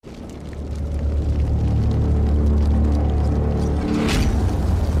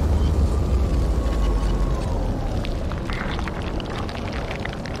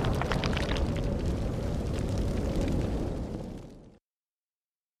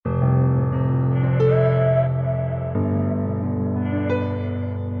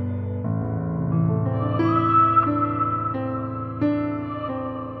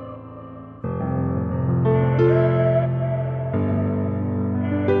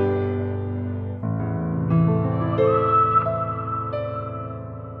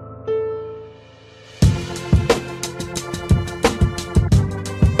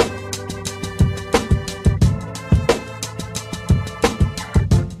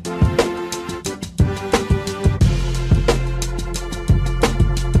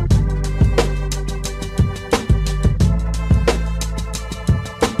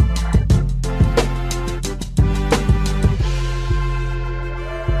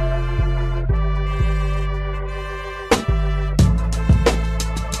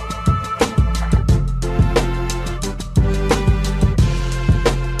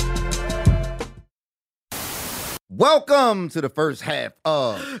Welcome to the first half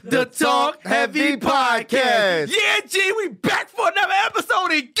of the Talk Heavy Podcast. Yeah, G, we back for another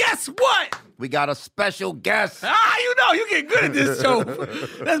episode, and guess what? We got a special guest. You know, you get good at this show.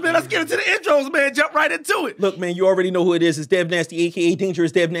 Let's get into the intros, man. Jump right into it. Look, man, you already know who it is. It's Dev Nasty, a.k.a.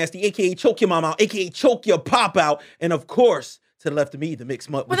 Dangerous Dev Nasty, a.k.a. Choke Your Mom Out, a.k.a. Choke Your Pop Out. And, of course, to the left of me, the mixed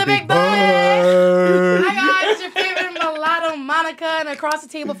mutt with the big bird. Hi, guys. Your favorite mulatto, Monica. And across the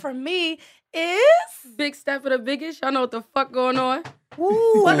table from me is... Big Step for the biggest. Y'all know what the fuck going on.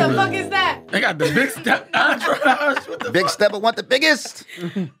 Ooh. What the fuck is that? They got the Big Step. Big Stepper want the biggest.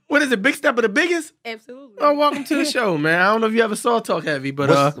 What is it, Big Step of the biggest? Absolutely. Oh, welcome to the show, man. I don't know if you ever saw Talk Heavy,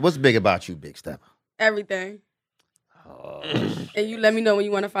 but... What's big about you, Big Stepper? Everything. And you let me know when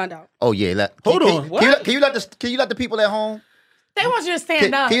you want to find out. Oh, yeah. Hold on. Can you let the people at home? They want you to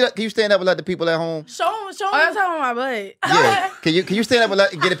stand up. Can you stand up and let the people at home? Show them. Oh, that's on my butt. Yeah. Can you stand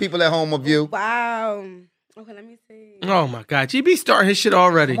up and get the people at home a view? Wow. Okay, let me see. Oh, my God. GB starting his shit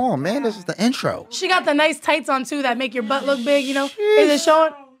already. Come on, man. This is the intro. She got the nice tights on, too, that make your butt look big, you know? Is it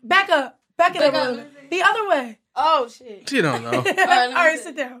showing? Back up. Back it up a little bit. The other way. Oh, shit. She don't know. All right,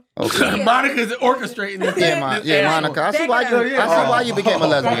 sit down. Okay. Monica's orchestrating this. Yeah, Monica. I see why you became a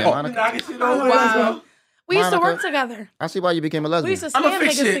lesbian, Monica. Wow. We used to Monica. work together. I see why you became a lesbian. We used to I'm slam gonna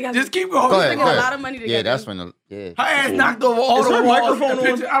fix niggas shit. together. Just keep going. Go ahead. We spent a lot of money together. Yeah, that's when the... Yeah. Her ass knocked over all Is the her walls. microphone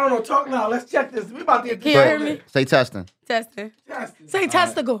on? I don't know. Talk now. Let's check this. We about to get Can you hear me? Say testing. Testing. Say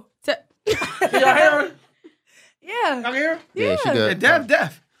testicle. Can y'all hear her? Yeah. Y'all hear her? Yeah, she Yeah. good.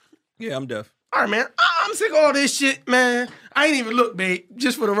 Deaf. Yeah, I'm deaf. All right, man. I'm sick of all this shit, man. I ain't even look, babe.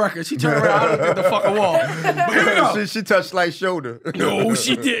 Just for the record. She turned around and looked at the fucking wall. But here we go. She touched like shoulder. No,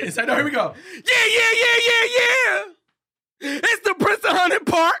 she didn't. So, no, here we go. Yeah. It's the Prince of Hunting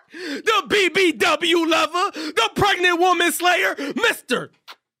Park, the BBW lover, the pregnant woman slayer, Mr.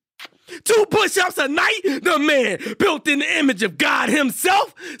 2 push-ups a night, the man built in the image of God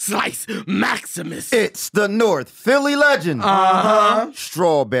himself, Slice Maximus. It's the North Philly legend.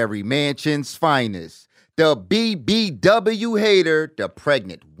 Strawberry Mansion's finest. The BBW hater, the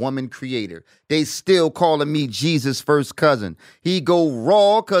pregnant woman creator. They still calling me Jesus' first cousin. He go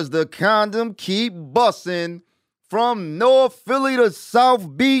raw cause the condom keep bussin'. From North Philly to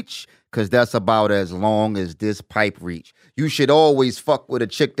South Beach, cause that's about as long as this pipe reach. You should always fuck with a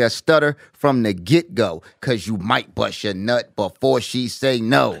chick that stutter from the get-go, cause you might bust your nut before she say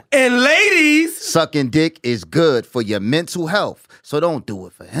no. And ladies, Sucking dick is good for your mental health, so don't do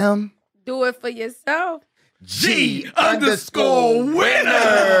it for him. Do it for yourself. G_winner.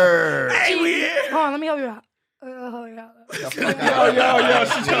 Hey, we here. Hold on, let me help you out. Yo, she's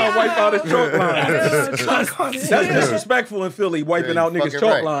trying to wipe out his chalk lines. That's disrespectful in Philly, wiping out niggas'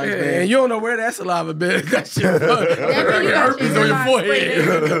 chalk right. lines, Yeah, man. and you don't know where that saliva been. That shit you got herpes on your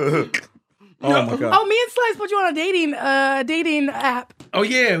forehead. Oh, my God. Oh, me and Slice put you on a dating app. Oh,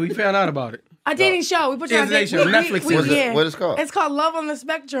 yeah, we found out about it. A dating show. We put you on a It's a dating dating show. Netflix series. yeah. What is it called? It's called Love on the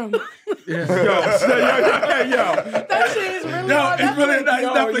Spectrum. Yo. That shit is really No, on it's really a Netflix. nice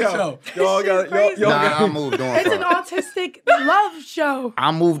Netflix show. Y'all got crazy. Nah, I moved on It's from an autistic love show.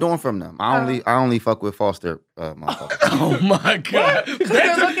 I moved on from them. I only fuck with foster motherfuckers. Oh, my God.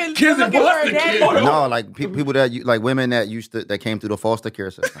 They're looking Kids for in a Boston, daddy. kid. No, like people that like women that came through the foster care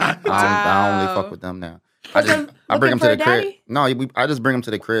system. I only fuck with them now. I bring them to the for a crib. daddy? No, I just bring them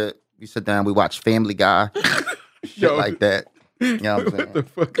to the crib. We sit down, we watch Family Guy, shit like that. You know what I'm saying?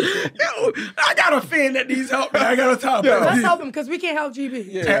 Yo, I got a fan that needs help, man. I got to talk about Let's this. help him because we can't help GB.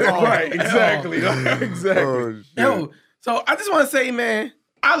 Yeah, right, exactly. Exactly. Yo, so I just want to say, man,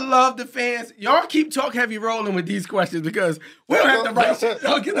 I love the fans. Y'all keep Talk Heavy rolling with these questions because we don't have to write shit.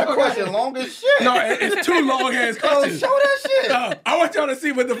 No, get That question long as shit. No, it's too long ass Oh, questions. show that shit. I want y'all to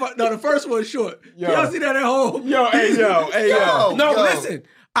see what the first one's short. Yo. Y'all see that at home? Yo, hey, yo. No, yo. listen.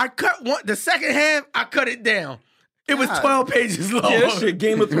 I cut the second half, I cut it down. It was 12 pages long. Yeah, that shit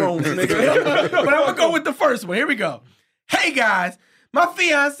Game of Thrones, nigga. But I'm going to go with the first one. Here we go. Hey, guys. My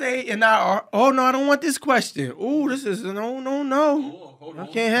fiance and I are... Oh, no, I don't want this question. Ooh, this is... No. I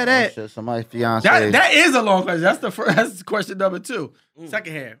can't have that. Shit, somebody's fiance. That is a long question. That's question number 2.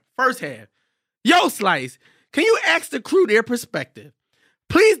 Second half. First half. Yo, Slice, can you ask the crew their perspective?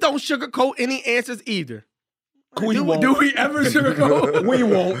 Please don't sugarcoat any answers either. Do we ever sugarcoat? We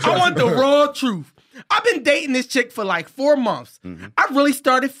won't. I want the raw truth. I've been dating this chick for like 4 months. I really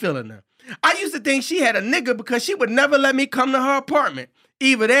started feeling her. I used to think she had a nigga because she would never let me come to her apartment.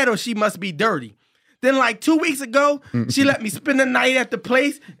 Either that or she must be dirty. Then like 2 weeks ago, she let me spend the night at the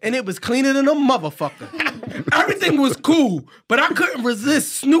place and it was cleaner than a motherfucker. Everything was cool, but I couldn't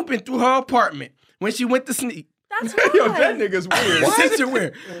resist snooping through her apartment when she went to sneak. That's right. Yo, that nigga's weird. Since you're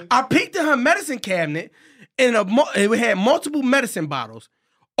weird. I peeked in her medicine cabinet it had multiple medicine bottles,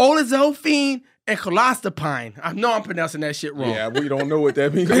 olazofine and colostopine. I know I'm pronouncing that shit wrong. Yeah, we don't know what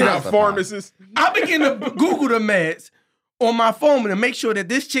that means. We're not pharmacists. I began to Google the meds on my phone to make sure that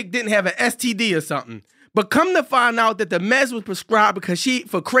this chick didn't have an STD or something. But come to find out that the meds was prescribed because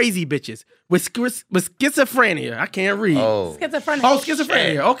for crazy bitches with schizophrenia. I can't read.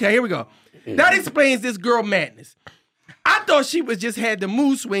 Schizophrenia. Okay, here we go. That explains this girl madness. I thought she just had the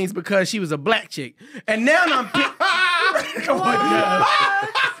mood swings because she was a black chick. And now I'm come on,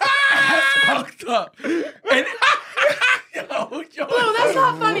 that's fucked up. And Blue, that's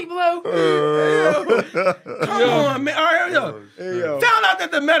not funny, Blue. Come on, man. All right, Found out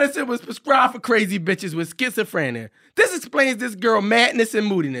that the medicine was prescribed for crazy bitches with schizophrenia. This explains this girl madness and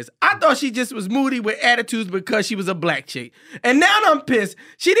moodiness. I thought she just was moody with attitudes because she was a black chick. And now I'm pissed.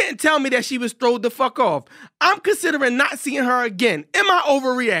 She didn't tell me that she was throwed the fuck off. I'm considering not seeing her again. Am I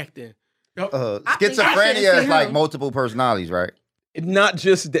overreacting? Schizophrenia is like multiple personalities, right? It's not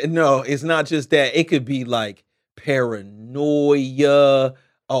just that. It could be like paranoia,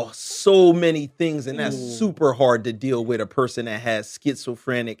 so many things, and that's super hard to deal with. A person that has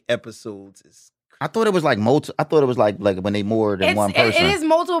schizophrenic episodes. I thought it was like I thought it was like when they more than one person. It is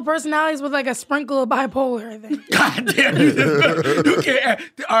multiple personalities with like a sprinkle of bipolar, I think. God damn you! You can't.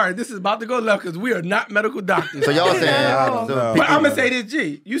 All right, this is about to go left because we are not medical doctors. So y'all saying? But I'm gonna say this,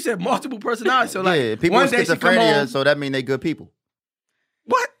 G. You said multiple personalities, so like people with schizophrenia, so that mean they good people.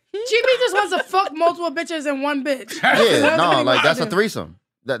 What? GB just wants to fuck multiple bitches in one bitch. Yeah, no, like that's a threesome.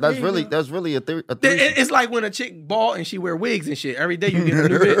 That's really a threesome. It's like when a chick ball and she wear wigs and shit. Every day you get a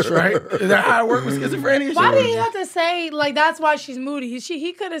new bitch, right? Is that how it works with schizophrenia? Why did he have to say like that's why she's moody?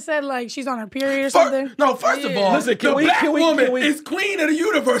 He could have said like she's on her period or something. No, first of all, listen, the black woman is queen of the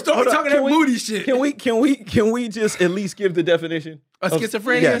universe. Don't be talking that moody shit. Can we just at least give the definition of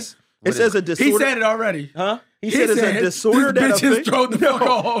schizophrenia? Yes. It says a disorder. He said it already. Huh? He said it's a disorder that affects.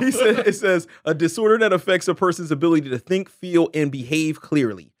 He said it says a disorder that affects a person's ability to think, feel, and behave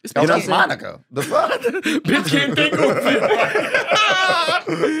clearly. That's Monica. The fuck? Bitch can't think or feel.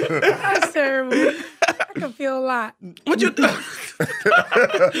 That's terrible. I can feel a lot. What you?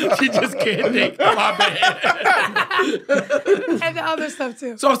 She just can't think. My bad. And the other stuff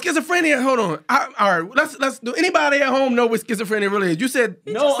too. So schizophrenia. Hold on. All right. Let's do. Anybody at home know what schizophrenia really is? You said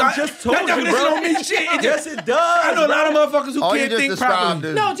no. I just told you, bro. Don't mean shit. Yes, it does. I know a lot of motherfuckers who can't think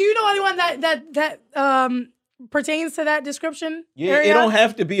properly. No. Do you know anyone that pertains to that description? Yeah, area? It don't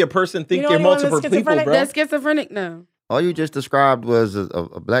have to be a person think they're multiple people, bro. That's schizophrenic? No. All you just described was a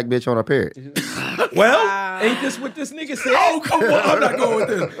black bitch on her period. Well, ain't this what this nigga said? Oh, come on. I'm not going with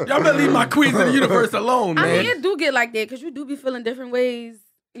this. Y'all better leave my queens of the universe alone, man. I mean, it do get like that because you do be feeling different ways,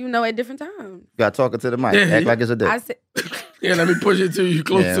 at different times. You got talking to the mic. Act like it's a dick. Yeah, let me push it to you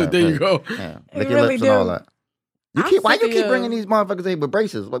closer. There you go. Yeah. Lick your lips and all that. Why you keep bringing these motherfuckers in with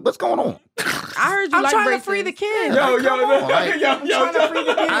braces? Like, what's going on? I heard you I'm like trying braces. To free the kids. Yo,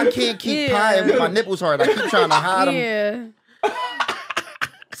 I can't keep pieing with my nipples hard. I keep trying to hide them. Yeah.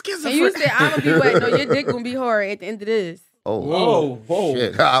 And you said I'm gonna be wet. No, your dick gonna be hard at the end of this. Oh, whoa.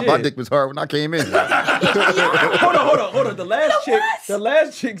 Shit. My dick was hard when I came in. Hold on. The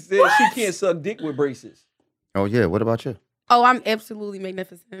last chick said she can't suck dick with braces. Oh yeah. What about you? Oh, I'm absolutely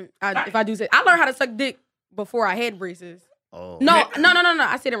magnificent. If I do say, I learned how to suck dick before I had braces. Oh. No.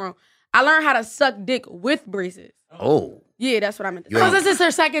 I said it wrong. I learned how to suck dick with braces. Oh. Yeah, that's what I meant to say. Because this is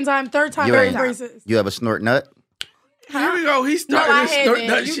their second time, third time wearing braces. You have a snort nut? Here we go. He's starting no, to snort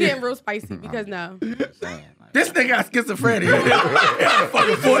nut you shit. getting real spicy because no. This nigga got schizophrenia.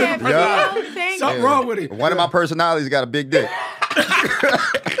 Something wrong with it. One of my personalities got a big dick.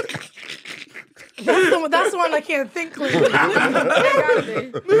 That's the one I can't think clearly.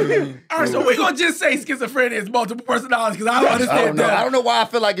 All right, so we're going to just say schizophrenia is multiple personalities because I don't understand that. I don't know why I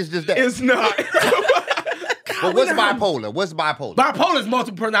feel like it's just that. It's not. But what's bipolar? Bipolar is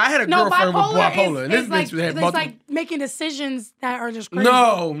multiple personality. I had a girlfriend with bipolar. And this bitch had multiple. It's like making decisions that are just crazy.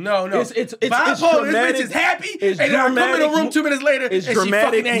 No. It's bipolar. This bitch is happy. And then I come in the room 2 minutes later and she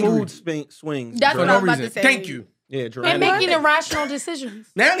fucking angry. Mood swings. That's what I was about to say. Thank you. Yeah, and making irrational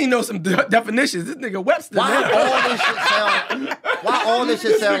decisions. Now he knows some definitions. This nigga Webster. Why all this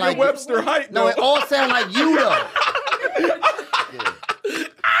shit sound like Webster hype? No, it all sound like you though.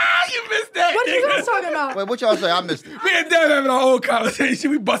 You missed that. What are you guys talking about? Wait, what y'all say? I missed it. Me and Dev having our old conversation.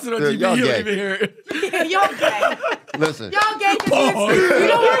 We busted on TV. Y'all You gay. don't even hear it. Yeah, y'all gay. Listen. Y'all gay. You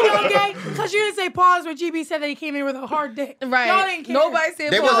know why y'all gay? Because you didn't say pause when GB said that he came in with a hard dick. Right. Y'all didn't care. Nobody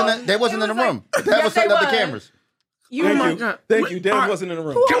said pause. They wasn't in the room. They was setting up the cameras. Thank you. Dev wasn't in the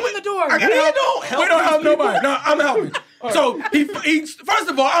room. Who opened the door? We don't help nobody. No, I'm helping. So he first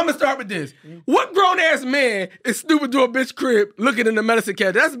of all, I'm gonna start with this. What grown ass man is snooping to a bitch crib looking in the medicine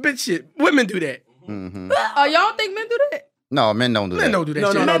cabinet? That's bitch shit. Women do that. Y'all don't think men do that? No, men don't do that. Men don't do that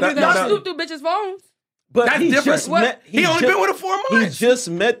No, shit. no, Men that- don't snoop through bitches' phones. But That's he different. just met. He only been with her 4 months. He just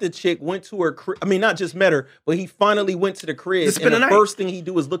met the chick, went to her crib. I mean, not just met her, but he finally went to the crib. To spend And the the night. first thing he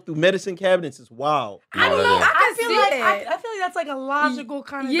do is look through medicine cabinets. It's wild. I don't know. I feel see like that. I feel like that's like a logical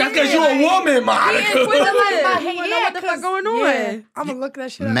kind of. Yeah. That's because you're a woman, He Monica. inquisitive. Like, He wanna know what the fuck going on. I'm gonna look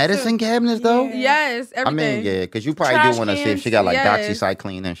that shit up. Medicine cabinets, though? Yeah. Yes, I everything. mean, yeah, because you probably Trash do want to see if cans. she got like Yes.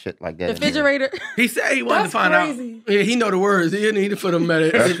 doxycycline and shit like that. in there. Refrigerator. He said he wanted That's to find crazy. out. Yeah, he know the words. He need it for the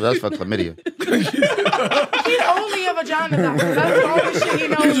medic. That's for chlamydia. He's only a vagina doctor. That's the only shit he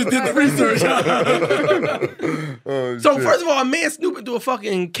knows. He just did the research. So first of all, a man snooping through a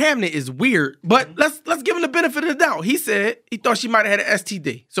fucking cabinet is weird. But let's give him the benefit of the doubt. He said he thought she might have had an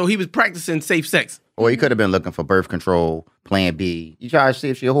STD, so he was practicing safe sex. Or he could have been looking for birth control, plan B. You try to see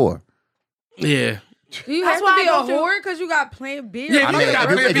if she a whore. Yeah. You That's have why to be I a go through- whore because you got plain beer. Yeah, I you mean,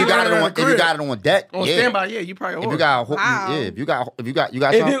 got if you got it on, crib. deck, On yeah. standby, yeah, you probably a If whore. you got, Wow. yeah, if you got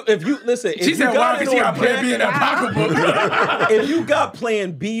If something. you listen, if She you said, got "Why? it Because she got on Plan B in deck, that pocketbook." if you got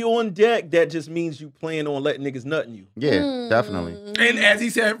Plan B on deck, that just means you plan on letting niggas nut in you. Yeah, definitely. And as he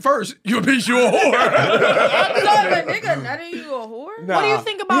said first, you a bitch, you a whore. But nigga, nutting you a whore? What do you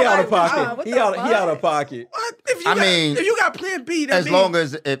think about He out of like- pocket. what He the out fuck? of pocket. What? I mean, if you got Plan B, that As means long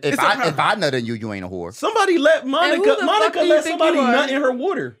as if It's a problem. if I nut in you, you ain't a whore. Somebody let who Monica. the fuck Monica do you let think somebody you are? nut in her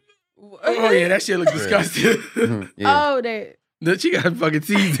water. oh yeah, that shit look disgusting. Yeah. Oh, that. She got fucking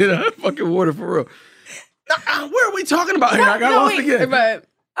seeds in her fucking water for real. Where are we talking about here? I got No, lost wait. again. But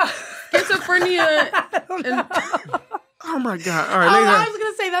schizophrenia. Oh my god! All right, Oh, I ladies. was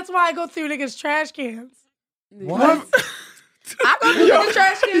gonna say that's why I go through niggas' trash cans. What? I go through the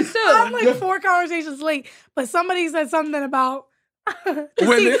trash cans I'm too. like 4 conversations late, but somebody said something about to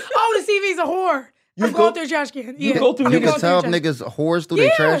Women? see if he's a whore. You I'm go- going through trash can. you Yeah. go through I'm You niggas- going can tell through if trash- niggas whores through their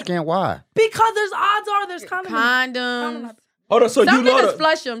Yeah. trash can. Why? because there's odds are there's condoms. Condoms. Hold on, so Some you niggas look.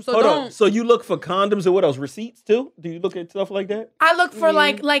 flush them, so Hold don't. on, so you look for condoms and what else? Receipts too? Do you look at stuff like that? I look for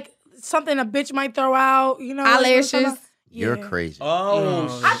like something a bitch might throw out. You know, Eyelashes. You're Yeah. crazy. Oh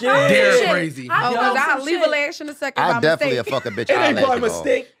I shit! found They're shit. crazy. I Oh, found because some I'll leave a shit. lash in a second I by definitely mistake. fuck a bitch It ain't by eyelashes off.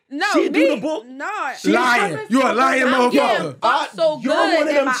 mistake. No, She do me. the bull- No. Lying. You a lying I'm motherfucker. getting fucked so You're one good of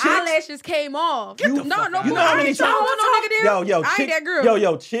that them my chicks- eyelashes came off. You No, no, You know how I many ain't trying to times? hold no nigga down. Yo, I ain't chicks, that girl.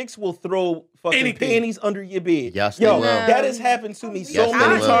 yo, chicks will throw fucking Anything. panties under your bed. Yes, they yo, will. that has happened to me so Yes, they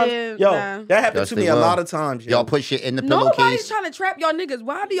many will. times. Yeah, Yo, nah. that happened Yes, to they me a will. lot of times. Yo. Y'all put shit in the Nobody's pillowcase. trying to trap y'all niggas.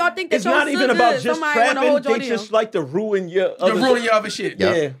 Why do y'all think that It's y'all not so even good? about just Somebody wanna trapping. hold They y'all just down. like to ruin your You other ruin your other shit. Yeah.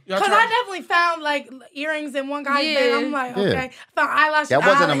 Yeah. Y'all Because try- I definitely found like earrings in one guy's Yeah. bed. I'm like, Yeah. okay. Found eyelashes. That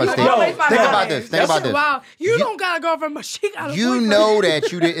wasn't a eyeliner. mistake. You Yo, always find think about eyelashes. this. Think about That shit this. wild. You don't got a girlfriend, but she got a You boyfriend. know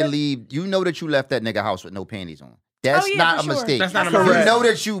that you didn't leave. You know that you left that nigga house with no panties on. That's Oh, yeah, not for a sure. mistake. That's not a You mistake. know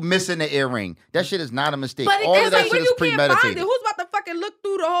that you missing the earring. That shit is not a mistake. But it- All it's of that Like, shit when is you can't find it, premeditated. who's about to fucking look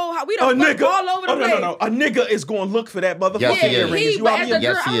through the whole house? We A don't fuck nigga, all over the oh, place. no. A nigga is going to look for that motherfucker Yes, he is. earring. Is you But out as here? a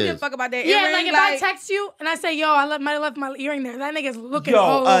girl, Yes, I he don't give is. a fuck about that Yeah, earring. like if I text you and I say, yo, might have left my earring there. That nigga's looking Yo,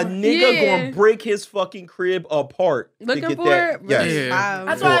 all a over. nigga Yeah. gonna break his fucking crib apart looking to get for that. it. Yes. really? Yeah. Wow.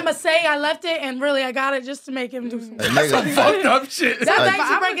 That's why I'm going to say I left it and really I got it just to make him do some. A nigga, fucked up shit. That's Uh,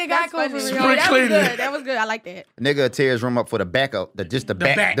 actually breaking guy That's code funny. for me. Yo, Spring that was cleaning. good. That was good. I like that. nigga tear his room up for the back of the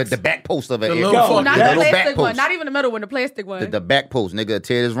backs. back post of it. The little Yo, fuck. Not the the little back plastic one. post. Not even the middle one. The plastic one. The back post. Nigga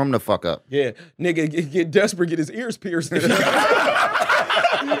tear his room the fuck up. Yeah, nigga get desperate, get his ears pierced.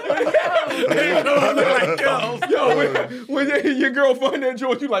 Yo, when your girl find that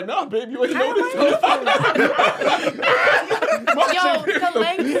joint, you like, nah, baby, you ain't know this. Yo, the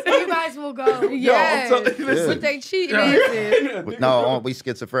lengths you guys will go. yeah. Yo, I'm telling you, listen. With they cheating asses. No, we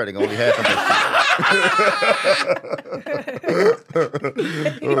schizophrenic. Only half of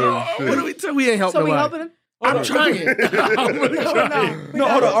What do we tell? We ain't helping So we nobody. helping him? I'm trying. I'm really trying. No,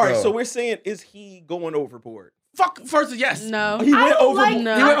 hold on. All right, No. so we're saying, is he going overboard? Fuck. First, yes. No. He I went don't overboard. like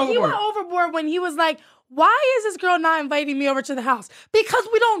No. he went overboard when he was like, why is this girl not inviting me over to the house? Because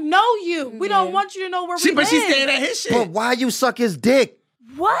we don't know you. We don't want you to know where we But live. she's staying at his shit. But why you suck his dick?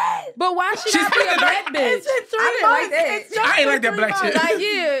 What? But why should She's I be a been black bitch? It's been 3 I didn't months. like that. It's just I ain't been like that 3 black months. shit. Like,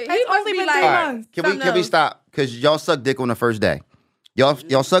 yeah, he It's must only be been like, 3 All right, months. can we Something else. stop? Because y'all suck dick on the first day.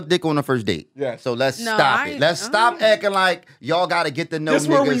 Y'all suck dick on the first date. Yes. So let's No, stop I it. ain't- Let's stop acting like y'all got to get to know This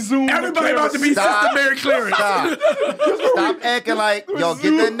where we niggas. zoom. the Everybody about to be Stop. Sister Mary Clarence. Stop. Stop acting like y'all get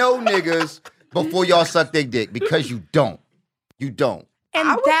to know niggas before y'all suck their dick, because you don't. You don't.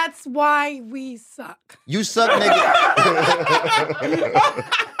 And that's why we suck. You suck niggas.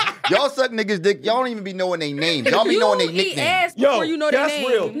 Y'all suck niggas dick. Y'all don't even be knowing their names. Y'all be knowing their eat nicknames. ass before you know their that's name.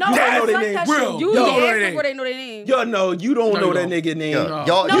 real. No, you I don't know their suck name. that Real. shit. You Yo, eat know ass their before they know their name. Yo, no, you don't No, know you that don't. nigga name. No.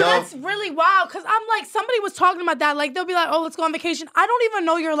 Y'all, No, y'all. that's really wild. Cause I'm like, somebody was talking about that. Like they'll be like, "Oh, let's go on vacation." I don't even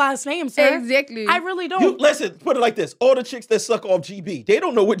know your last name, sir. Exactly. I really don't. You, listen, put it like this. All the chicks that suck off GB, they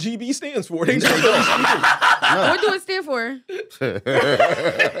don't know what GB stands for. They just know GB. What do it stand for? Can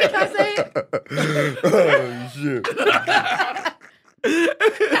I say it? Oh shit. Yo,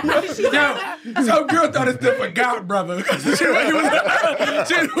 some girl thought it stood for God, brother. she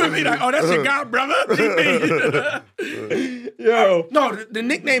would be like, "Oh, that's your God, brother." Yo. No, the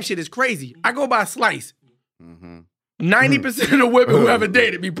nickname shit is crazy. I go by Slice. 90% of the women who ever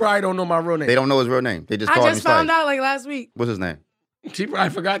dated me probably don't know my real name. They don't know his real name. They just I call him just found Slice. out like last week. What's his name? She probably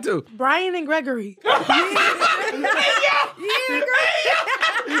forgot too. Brian and Gregory.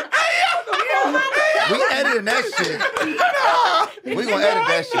 We editing that shit. We gonna edit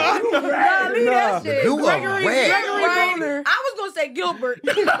that shit. Leave that shit. You a Gregory rat. Boner. I was gonna say Gilbert.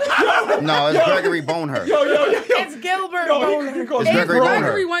 No, it's Gregory Boneher. Yo. It's Gilbert Boner. It's It's Gregory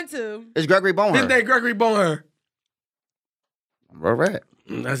Gregory Boner. one too. It's Gregory His Boneher. name Gregory Boner. All right.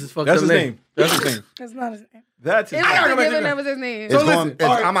 That's his fucking That's his name. That's his name. That's not his name. That's his It name. gotta was go back given to that was his name. It's So going, listen,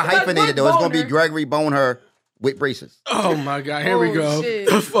 all right, I'm a hyphenate it though. It's gonna be Boner. Gregory Boneher with braces. Oh my God, here we Oh, go. shit.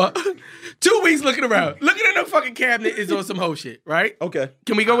 The fuck? 2 weeks looking around. Looking in the fucking cabinet is on some hoe shit, right? Okay.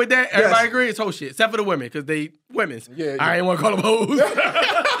 Can we go with that? Everybody Yes. agree? It's hoe shit, except for the women, because they women's. Yeah, I ain't want to call them hoes.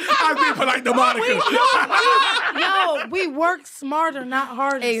 I be for like the Monica. Yo, we work smarter, not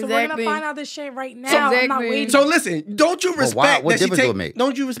harder. So we're Exactly. gonna find out this shit right now. I'm not Exactly. waiting. So listen, don't you Well, respect why- what that she difference will it take? make?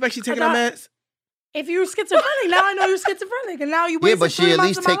 Don't you respect she taking her thought- meds? if you're schizophrenic, now I know you're schizophrenic, and now you Yeah, wasted but she 3 at months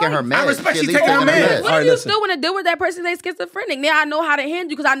least of my taking her life. meds. respect She at she least taking her meds. What All right, do you listen. still want to deal with that person that's schizophrenic? Now I know how to handle you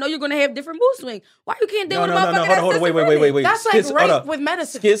because I know you're going to have different mood swings. Why you can't deal with a motherfucker that's Hold on. Wait. schizophrenic? That's like Hold rape up. with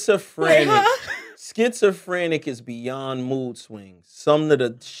medicine. Schizophrenic. Wait, huh? Schizophrenic is beyond mood swings. Some of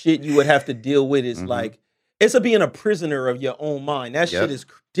the shit you would have to deal with is like, it's being a prisoner of your own mind. That Yep. shit is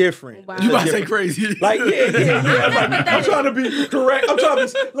different. Wow. It's You a about to say different- crazy? Like, yeah. I'm trying to be correct. I'm trying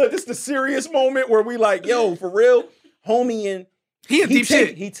to look. This is the serious moment where we like, yo, for real, homie, and He in deep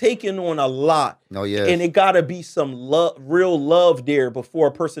shit. He taking on a lot. No, yeah. And it gotta be some love, real love there before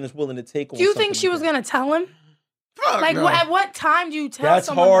a person is willing to take on. Do you think something she like was that. gonna tell him? Fuck Like, no. at what time do you tell That's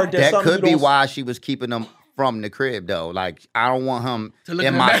someone hard. that? That's That something could you be don't- why she was keeping them from the crib, though. Like, I don't want him To look in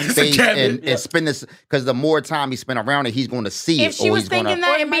in the my back of the face cabinet. and spend this, because the more time he spend around it, he's going to see If it. she or was he's gonna, thinking Or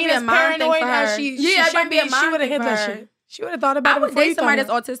that it and might being be a as mind thing paranoid for as her. she Yeah, it should might be a she mind would have thing hit that for her. shit. She would have thought about I it would before you date somebody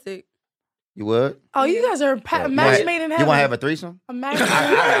thought that's of it. autistic. You would? Oh, you guys are Yeah, match made in heaven. You want to have a threesome? a match?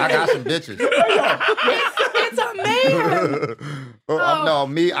 I got some bitches. It's a man. No,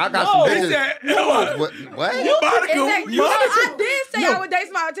 me, I got No, some He bitches. said, What? Exactly. Monica. No, I did say I would date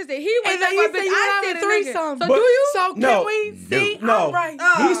somebody autistic. He was And then like, you "Well, said bitch, you I have said a a threesome. nigga." So But- do you? So No. can we see? No, I'm right.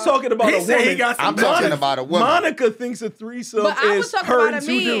 he's talking about He a said woman. he got some I'm talking bitches. about a woman. Monica thinks a threesome But I was is talking her about and a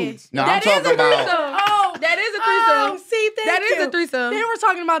two man. dudes. No, I'm That is talking a about. threesome. Oh, That is a oh, threesome. see, thank That is you. a threesome. They were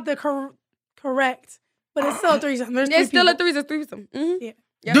talking about the correct, but it's still a threesome. There's It's three still a people. threesome. Mhm. Yeah.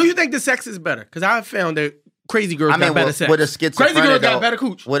 Yep. Do you think the sex is better? Because I found that crazy girls I mean, got better sex. with a schizophrenic, Crazy girls got though, better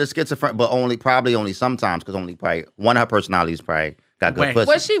cooch. With a schizophrenic, but probably only sometimes, because only probably one of her personalities probably got good Wait. pussy.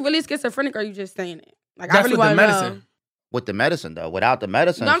 Was she really schizophrenic or are you just saying it? Like, I That's really with the want to medicine. know. With the medicine, though. Without the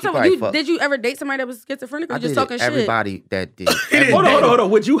medicine, No, I'm she talking probably about fucked. did you ever date somebody that was schizophrenic or I you just dated talking shit? everybody that did. didn't Hold on, date. hold on.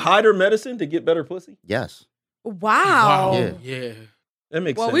 Would you hide her medicine to get better pussy? Yes. Wow. Yeah. Yeah. That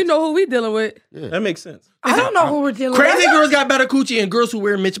makes Well, sense. we know who we dealing with. That makes sense. I don't know who we're dealing Crazy with. girls got better coochie and girls who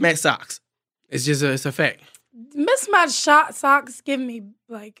wear mismatched socks. It's just it's a fact. Mismatched socks give me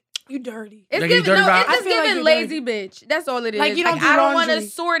like you dirty. It's Like you giving, dirty no, vibe? it's I just feel like giving you're lazy bitch. That's all it is. Like, you don't do I don't want to laundry.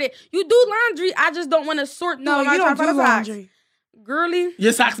 sort it. You do laundry. I just don't want to sort through. No, I'm not you don't trying to do find a socks. laundry. Girly,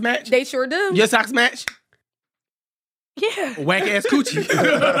 Your socks match? they sure do. Your socks match? Yeah. Whack ass coochie.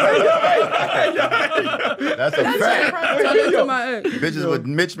 That's a fact. Tell it to my ex. Bitches with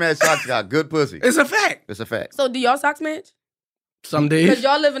mismatched socks got good pussy. It's a fact. It's a fact. So do y'all socks match? Some Because days.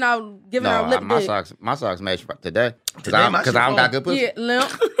 y'all living out, giving out lip my dick. socks match today. Because Today, I my shit don't got on. good pussy. Yeah, limp.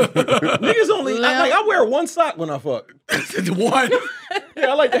 Niggas only, I wear one sock when I fuck. One.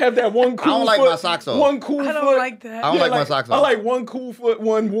 Yeah, I like to have that one cool don't like foot, my socks off. One cool I foot. don't like that. I don't Yeah, like my socks I off. like one cool foot,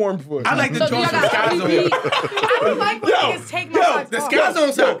 one warm foot. I like the So do y'all joints with got Sky three Zone. feet? I don't like when niggas take my socks the off. Sky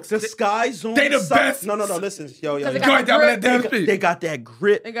Zone socks. The Sky Zone They the socks- best. No, listen. Yo. Cause they Go got ahead, down that damn They speed. got that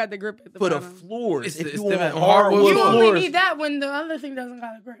grip They got the grip at the for the bottom. floors. It's If the- you it's the want hardwood hardwood You only floors. need that when the other thing doesn't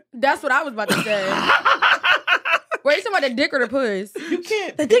got a grip. That's what I was about to say. Wait, you talking about the dick or the puss? You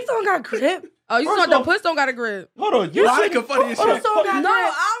can't. The dick don't got grip. Oh, you First talking about off- the puss don't got a grip? Hold on. You Monica funny as hold on, shit. hold on. No,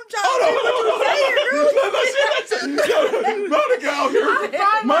 I'm trying to see what you saying, girl. Monica out here.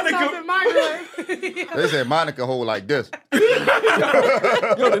 Find myself in Monica. my grip. They said Monica hold like this. Yo,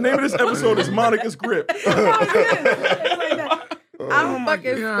 the name of this episode is Monica's Grip. It's like that. I'm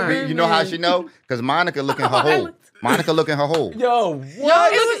fucking screaming. You know how she know? Because Monica looking her hole. Monica looking her hole. Yo, Yo, it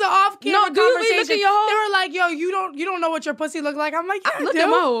was an off-camera No, do you really conversation. look at your hole? They were like, "Yo, you don't know what your pussy look like." I'm like, "Yeah, Look dude. at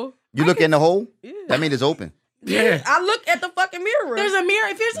my hole. You look in the hole? Yeah. That means it's open. Yeah. I look at the fucking mirror. There's a mirror.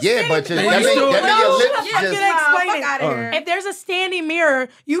 If there's a Yeah, standing, but Well, that you means still- your lips I'm just. gonna explain fuck it. out of here. If there's a standing mirror,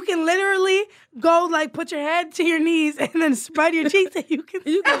 you can literally go like put your head to your knees and then spread your cheeks, and you can.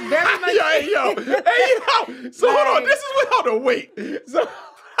 You can very much. hey, yo. So hold on. This is what. Hold on. Wait.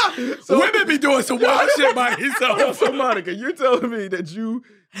 So Women be doing some wild shit by themselves. So Monica, you're telling me that you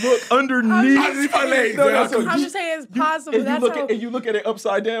look underneath Underneath my legs, No, yeah. so I'm you- just saying it's you- possible. And you That's look how. at and you look at it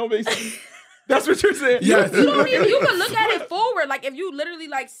upside down, basically. That's what you're saying. Yes. You don't even, you can look at it forward. Like if you literally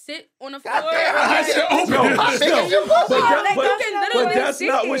like sit on the floor. I should open No, it. How big is your pussy? Like, but, you can literally but that's sit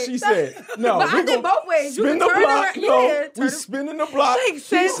not it. what she said. No, But I we did gon- both ways. You Spin can the turn block. around. No, Yeah, we spinning the block. Thanks,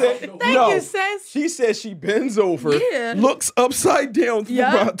 She sis. said, Thank no. you, sis. She said she bends over, Yeah. looks upside down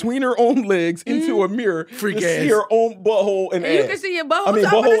Yeah. between her own legs into a mirror Freak to see ass. her own butthole and And you ass. can see your butthole. I mean, too.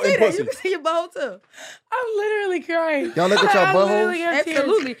 I'm gonna butthole say and that. pussy. You can see your butthole too. I'm literally crying. Y'all look at your I buttholes? literally have tears.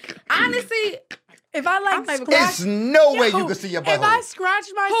 Absolutely. Honestly, If I I'm like not even scratch, It's no way Yo, you can see your If I butthole. scratch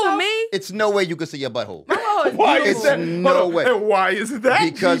who myself, me? It's no way you can see your butthole. My butthole is Why beautiful. is that? no hold on. way. And why is that?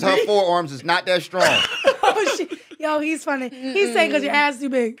 Because her GB? forearms is not that strong. oh, shit. Yo, he's funny. He's saying because your ass too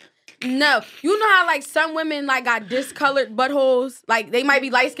big. No, you know how like some women like got discolored buttholes. Like they might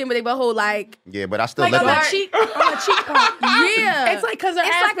be light skinned, but they butthole like Yeah, but I still Like lick on the it. cheek, on the cheek part. yeah. It's like because their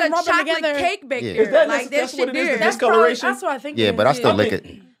it's ass like been a rubbing chocolate together. cake baker. Yeah. Is that like that's that what shit it is, the there. That's discoloration? That's what I think. Yeah, it but I is. still Okay. lick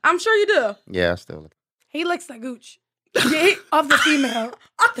it. I'm sure you do. Yeah, I still lick it. He licks the gooch Yeah. of the female.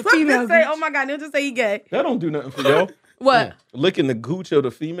 The The female say, gooch. oh my god, they'll just say he gay. That don't do nothing for y'all. What? Licking the gooch of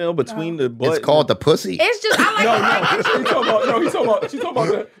the female between the butt. It's called the pussy. It's just I like She's talking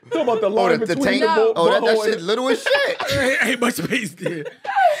about the line the between taint. the No. Oh, that butthole shit and little as shit. Ain't much space there.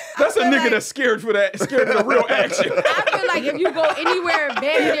 that's a feel nigga like- that's scared for that, scared of the real action. I feel like if you go anywhere back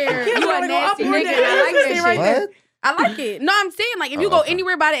there, He you a wanna go nasty up or nigga. down. And I like Stay that right shit. there. What? I like it. No, I'm saying like if you Oh, go okay.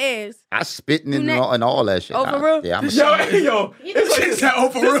 anywhere by the ass. I spitting and, You ne- all that shit. Oh, for real? Yeah, I'm a yo, it's like She said, oh,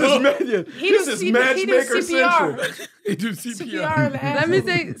 for this real? is man, He this do is C- he do matchmaker CPR. central. He do CPR CPR. in the ass. Let me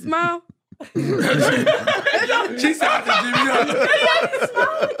say, smile. She said the GBR.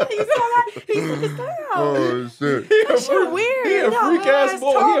 He saw that. He said, damn. Oh shit. That shit weird. he a You got freak little ass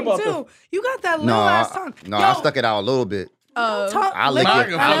boy. He tongue, about too. You got that No, little ass tongue. I stuck it out a little bit. Tongue- I lick Monica,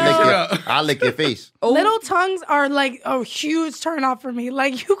 your, fuck I lick shit your, up. I lick your face. Little tongues are like a huge turn off for me.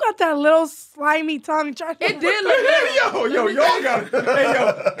 Like you got that little slimy tongue. Trying to It did look Yo, y'all got it.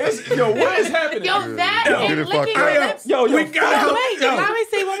 Hey, what is happening? Yo, that Get and it licking fucked your up. lips. Yo, We got No, help. wait, Yo. let me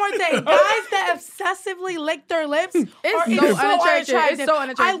say one more thing. Guys that obsessively lick their lips are so unattractive. It's so I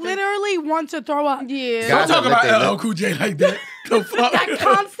unattractive. literally want to throw up. Yeah. Guys Don't talk that lick about their LL lip. Cool J like that. The fuck? That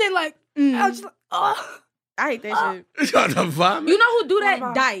constant like, I was just like, ugh. I hate that shit. Shut the fuck. You know who do that?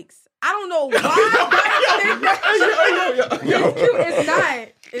 Mama. Dykes. I don't know why. It's not.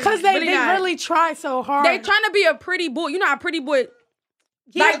 It's Because they not. really try so hard. They trying to be a pretty boy. You know how pretty boy.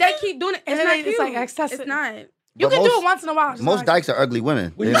 Yeah. Like they keep doing it. And It's then not it's cute. like excessive. It's not. You But can do most- it once in a while. Just Most like, dykes are ugly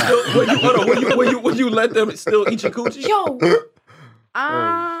women. When They're you, not- hold on, when you let them still eat your coochie? Yo,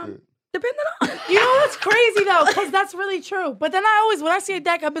 Depending on. you know what's crazy though? Because that's really true. But then I always, when I see a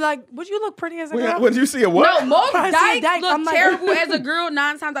dyke, I'll be like, would you look pretty as a girl? When you see a what? No, most When I see a dykes dyke, look I'm like- terrible as a girl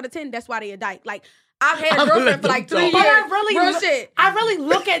 9 times out of 10. That's why they a dyke. Like I've had a I'm girlfriend for gonna like 3 years. talk. But I really, Real shit. I really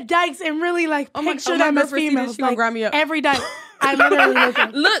look at dykes and really like Oh my- picture oh my them as girlfriend see this, females. she gonna Like, grind me up. every dyke, I literally look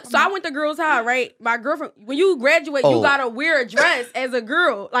at. Look, so I went to girls' high, right? My girlfriend, when you graduate, Oh. you gotta wear a dress as a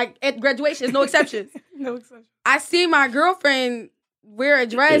girl. Like at graduation, there's no exceptions. No exception. I see my girlfriend wear a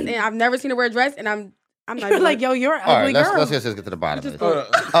dress, and I've never seen her wear a dress, and I'm not You're even like, yo, you're an All ugly right, girl. let's just get to the bottom of it. Hold on.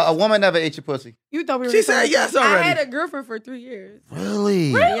 A woman never ate your pussy. You thought we were. She said yes I already. had a girlfriend for 3 years. Really?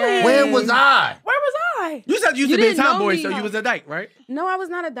 Yes. Where was I? Where was I? You said you used You to be a didn't know tomboy, me. so you was a dyke, right? No, I was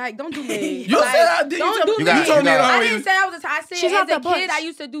not a dyke. Don't do me. You said I did. Don't do You me. got- You told me you it got- I always. didn't say I was. I said She's as not a that butch. kid, I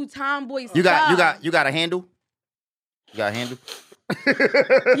used to do tomboy You got stuff. you got a handle? You got a handle? Yeah,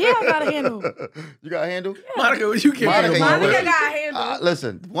 I got a handle. You got a handle? Monica, you can't. Monica, handle you my will. Monica weight. got handled.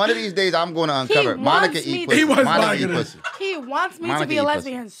 Listen, one of these days I'm going to uncover. He Monica wants me eat to- pussy. He wants Monica Monica eat to- pussy. He wants me Monica to be a eat pussy.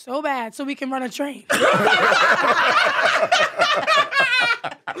 lesbian so bad so we can run a train.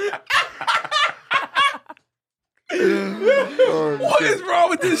 What is wrong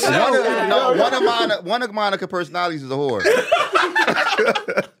with this show? One of Monica personalities is a whore.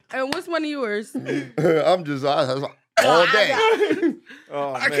 And what's one of yours? I'm just all day.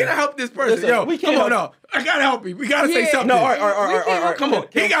 Oh, I man. cannot help this person. Listen, Yo, we come can't on, no. I gotta help him. We gotta say Yeah. something. No, all right. Come on.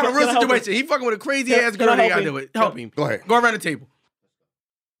 He got a real situation. He fucking with a crazy ass Can girl. I He help gotta him? do it. Help him. Go ahead. Go around the table.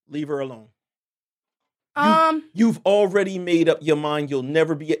 Leave her alone. Um, You've already made up your mind. You'll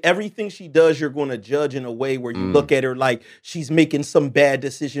never be. Everything she does, you're going to judge in a way where you look at her like she's making some bad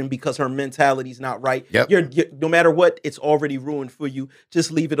decision because her mentality's not right. Yep. You're no matter what, it's already ruined for you.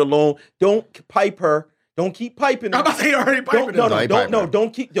 Just leave it alone. Don't pipe her. Don't keep piping her. I'm about to say you already piping Don't, him.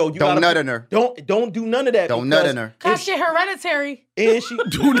 don't keep. Yo, you Don't gotta, nut in her. Don't do none of that. Don't nut because in her. that shit hereditary. And she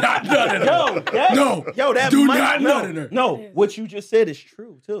Do not nut in her. No. that Do might, not no, nut in her. No, what you just said is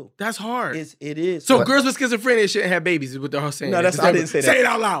true too. That's hard. It is. So What? girls with schizophrenia shouldn't have babies is what they're all saying. No, I didn't say that. Say it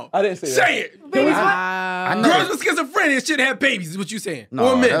out loud. I didn't say that. Say it. Babies, what? I know. Girls with schizophrenia shouldn't have babies is what you saying. No,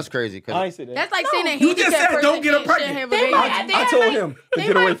 or men. that's crazy. 'Cause I ain't say that. That's like saying that you just handicapped said don't person get her shouldn't pregnant. have a They baby. might, they I told might- him to they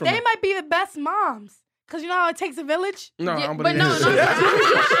get away might- from They her. might be the best moms. Because you know how it takes a village? No, Yeah, I'm but believing no, this.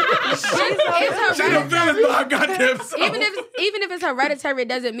 it's She the villain by goddamn self. even if it's hereditary, it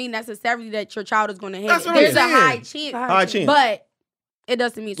doesn't mean necessarily that your child is going to have That's it. what I'm There's a saying. high chance, High chance. but it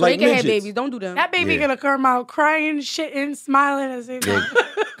doesn't mean so Like they can have midgets. babies. Don't do them. That baby Yeah. gonna come out crying, shitting, smiling at the same time.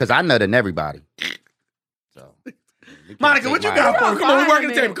 Because I nut in everybody. So, Monica, what you got for me? Come on, we're working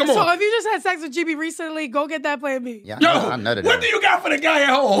the table. Come So on. if you just had sex with GB recently, go get that plan B. Yeah, Yo, I nutted what in do her. you got for the guy at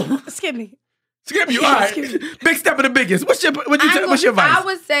home? Skip me. Skip you. All right. Big step of the biggest. What's your advice? I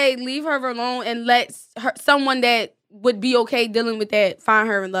would say leave her alone and let someone that would be okay dealing with that find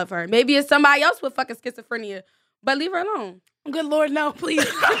her and love her. Maybe it's somebody else with fucking schizophrenia, but leave her alone. Good Lord, no, please.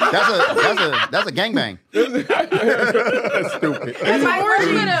 That's a gangbang. That's stupid. That's an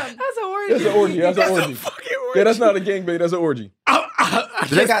orgy. That's That's an orgy. That's an orgy. That's an That's a orgy. fucking Yeah, that's not a gangbang. That's an orgy.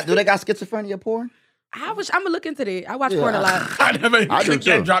 Do they got schizophrenia porn? I'm gonna look into that. I watch porn a lot. I never even I do clicked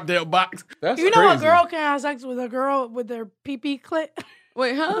that too. drop down box. That's You know crazy. a girl can have sex with a girl with their pee-pee clit?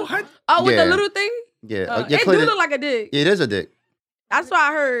 Wait, huh? What? Oh, with Yeah. the little thing? Yeah, It do look like a dick. it is a dick. That's what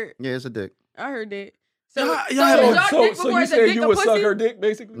I heard. Yeah, it's a dick. I heard that. So, Y'all- so, y'all is have- y'all dick So before you it's a said dick you or would suck pussy? her dick,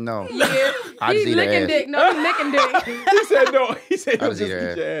 basically? No. Yeah. I just He's eat her licking ass. dick. No, he's licking dick. He said no. He said I he'll was just eating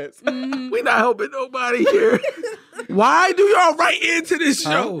eat your ass. Mhm. We not helping nobody here. Why do y'all write into this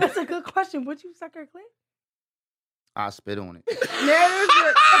show? That's a good question. Would you suck her clit? I spit on it.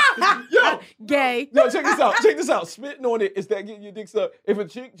 Yo, Gay. no, check this out. Check this out. Spitting on it is that getting your dick sucked. If a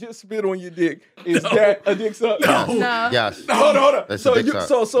chick just spit on your dick, is that a dick suck? No. No. Yes. Hold on. That's So a dick you, suck.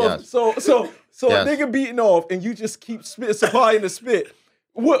 so Yes. a Yes. nigga beating off and you just keep supplying the spit.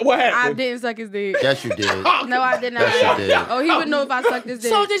 What I happened? didn't suck his dick. Yes, you did. No, I did not. Yes, you did. Oh, he would know if I sucked his dick.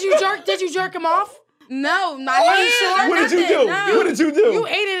 So did you jerk him off? No, not Are you hands sure? or What did you nothing. do? No. What did you do? You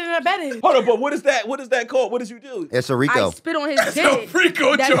ate it and abetted it. Hold on, but what is that? What is that called? What did you do? It's a I Rico. spit on his So dick.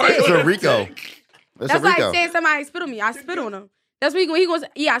 Rico That's Jordan. it. It's a Rico. It's That's a like Rico. saying somebody spit on me. I spit on him. That's when he goes,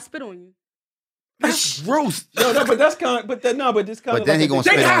 yeah, I spit on you. That's gross. No, but that's kind. But this kind But of. then he like gonna a- They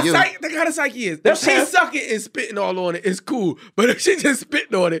spit on got you. psych. They got a psyche is. If That's she half- sucking and spitting all on it, it's cool. But if she just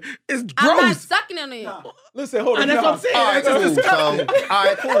spitting on it, it's I'm not gross. sucking on it. Listen, hold on. And that's what I'm saying. All right, It's just cool. disgusting. All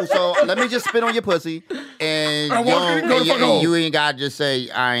right, cool. So let me just spit on your pussy, and, I want you to go the fuck home. you ain't got to just say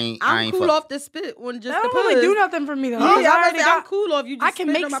I ain't. I I'm ain't cool fuck. off the spit on just That the don't really puss. do nothing for me though. Yeah, Because I I'm, already I'm got. cool off you. Just I can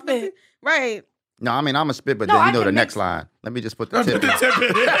spit make on my spit. pussy. Right. No, I mean I'm a spit, but No, then I you know can the make next spit. line. Let me just put the tip. The in. tip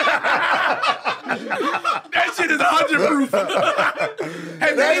in. That shit is 100 proof.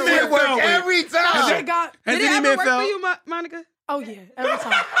 Has any That man shit work fell with? every time. I got. Has Did it any ever man work fell? for you, Monica? Oh yeah, every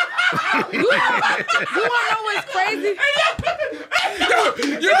time. You want to know what's crazy? Yo, you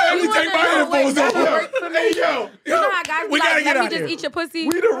made me You take wanna my know what headphones off. never worked for me? Hey, yo, You know how guys be we gotta like, get let me out just here. eat your pussy?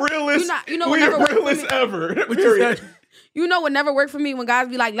 We the realest. You know we what never the worked for realest me? ever. What you Period. say? You know what never worked for me when guys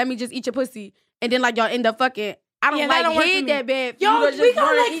be like, let me just eat your pussy. And then like y'all end up fucking. I don't Yeah, that like don't work for head me. that bad. for Yo, you to just we got run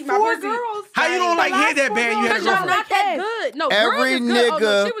and like eat my 4 pussy. girls. How you don't like The head that last bad? You 4 had to Because go y'all from not that good. No, Every girls is good. Oh, no,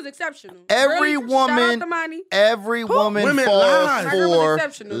 nigga- she was exceptional. Every Girls, shout out woman, to Monty. every woman Women falls lies. My girl was for.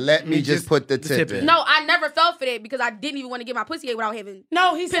 exceptional. Let me just put the tip in. No, I never fell for that because I didn't even want to get my pussy ate without having.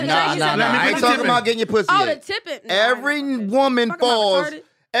 No, he said Nah, Nah, you nah, said nah. let me I put ain't the talking tip in. about getting your pussy Oh, the ate. tipping. No, Every I don't know. woman Talking about falls.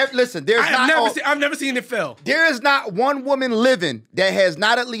 retarded. Listen, there's I've never seen it fail. there is not one woman living that has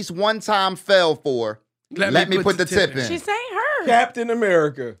not at least one time fell for. Let me put the tip in. She's saying her. Captain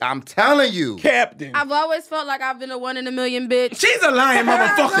America. I'm telling you. Captain. I've always felt like I've been a 1 in a million bitch. She's a lying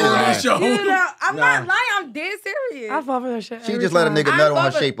motherfucker on this show. You know, I'm not lying. I'm dead serious. I fall for that shit. She every just let a time. nigga I nut on her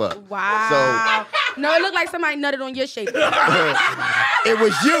love it. shape up. Wow. No, it looked like somebody nutted on your shape. It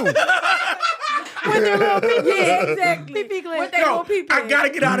was you. With their little pee-pee. Yeah, exactly. Pee-pee gland. With that Yo, little people. I gotta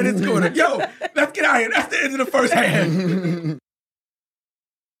get out of this corner. Yo, let's get out of here. That's the end of the first half.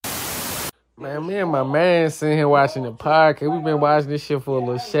 Man, me and my man sitting here watching the podcast. We've been watching this shit for a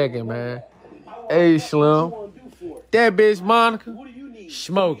little second, man. Hey, Slim. That bitch Monica,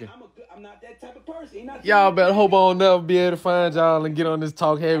 smoking. Y'all better hope I'll never be able to find y'all and get on this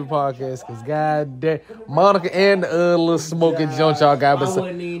Talk Heavy podcast, because goddamn, Monica and the other little smoking junk y'all got. I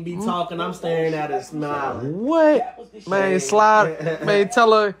wouldn't even be talking. I'm staring at her smiling. What? Man, slide. Man,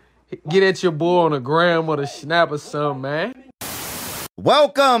 tell her, get at your boy on the gram or the snap or something, man.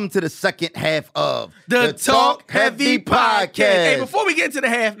 Welcome to the second half of the Talk Heavy Podcast. Hey, before we get into the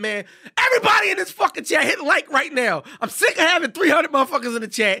half, man, everybody in this fucking chat, hit like right now. I'm sick of having 300 motherfuckers in the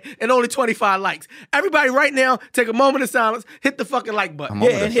chat and only 25 likes. Everybody right now, take a moment of silence, hit the fucking like button.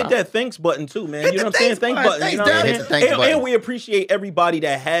 Yeah, and hit that thanks button too, man. You know what I'm saying? Thanks button. You know what I'm saying? And we appreciate everybody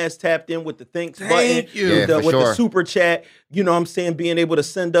that has tapped in with the thanks button. Thank you. Yeah, with the super chat. You know what I'm saying? Being able to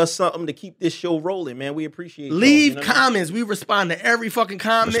send us something to keep this show rolling, man. We appreciate Leave comments. We respond to every fucking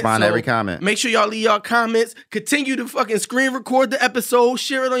comment. Respond to every comment. Make sure y'all leave y'all comments. Continue to fucking screen record the episode.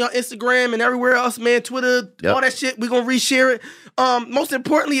 Share it on your Instagram and everywhere else, man. Twitter, all that shit. We're going to reshare it. Most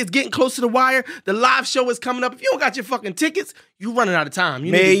importantly, it's getting close to the wire. The live show is coming up. If you don't got your fucking tickets, you running out of time.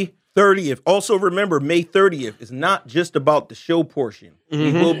 May 30th. Also remember, May 30th is not just about the show portion.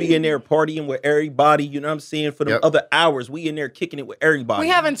 We will be in there partying with everybody, you know what I'm saying? For the other hours, we in there kicking it with everybody. We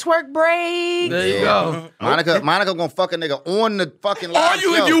having twerk break. There you go. Monica gonna fuck a nigga on the fucking live show.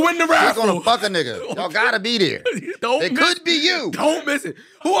 All you win the raffle. She's gonna fuck a nigga. Y'all gotta be there. It could be you. Don't miss it.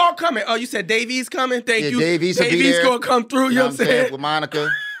 Who all coming? Oh, you said Davies coming? Thank you. Davies will be there. Gonna come through, you know what I'm saying? With Monica.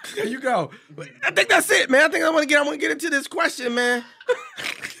 There you go. I think that's it, man. I want to get into this question, man.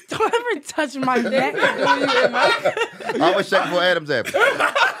 Don't ever touch my neck. I was checking for Adam's apple.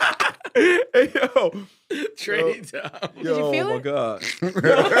 Hey, yo. Trading time. Did you feel Oh, my it? God.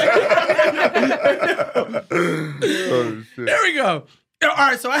 Oh, shit. There we go. All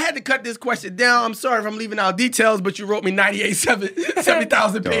right, so I had to cut this question down. I'm sorry if I'm leaving out details, but you wrote me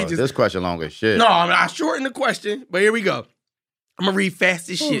 70,000 pages. This question long as shit. No, I shortened the question, but here we go. I'm going to read fast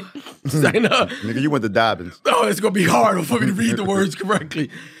as shit. Nigga, you went to Dobbins. Oh, it's going to be hard for me to read the words correctly.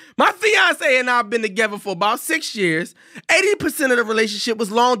 My fiance and I have been together for about 6 years. 80% of the relationship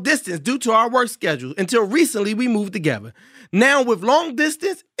was long distance due to our work schedule until recently we moved together. Now, with long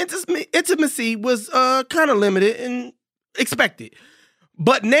distance, intimacy was kind of limited and expected.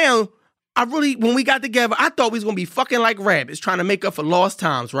 But now, when we got together, I thought we was going to be fucking like rabbits trying to make up for lost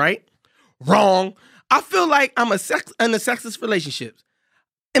times, right? Wrong. I feel like I'm in a sexless relationship.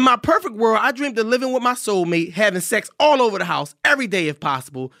 In my perfect world, I dreamed of living with my soulmate, having sex all over the house, every day if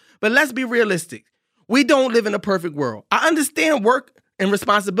possible. But let's be realistic. We don't live in a perfect world. I understand work and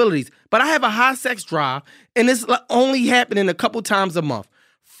responsibilities, but I have a high sex drive, and it's only happening a couple times a month.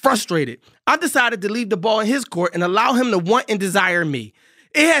 Frustrated, I decided to leave the ball in his court and allow him to want and desire me.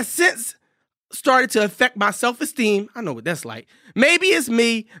 It has since started to affect my self-esteem. I know what that's like. Maybe it's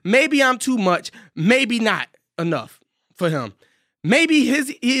me. Maybe I'm too much. Maybe not enough for him. Maybe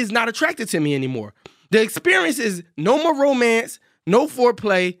he is not attracted to me anymore. The experience is no more romance, no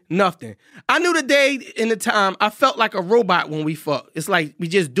foreplay, nothing. I knew the day and the time I felt like a robot when we fucked. It's like we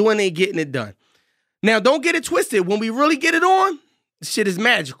just doing it and getting it done. Now, don't get it twisted. When we really get it on, shit is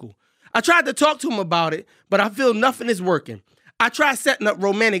magical. I tried to talk to him about it, but I feel nothing is working. I tried setting up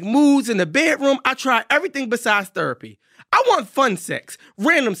romantic moods in the bedroom. I tried everything besides therapy. I want fun sex,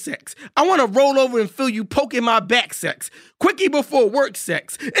 random sex. I want to roll over and feel you poking my back sex. Quickie before work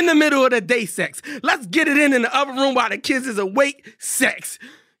sex. In the middle of the day sex. Let's get it in the other room while the kids is awake sex.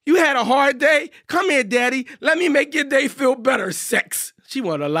 You had a hard day? Come here, daddy. Let me make your day feel better sex. She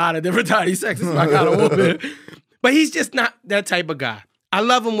wanted a lot of different tiny sexes, so I got a whooping. But he's just not that type of guy. I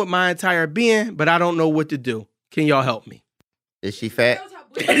love him with my entire being, but I don't know what to do. Can y'all help me? Is she fat?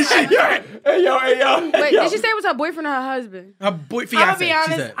 Is she fat? Hey, yo. Wait, did she say it was her boyfriend or her husband? Her fiance. I'll be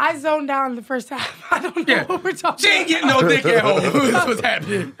honest, I zoned down the first half. I don't know what we're talking about. She ain't getting no dick at home. That's what's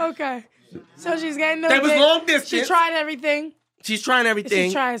happening. Okay. So she's getting no dick. That was long distance. She tried everything. She's trying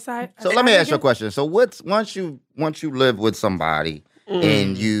everything. She tried side. So let me ask you a question. So once you live with somebody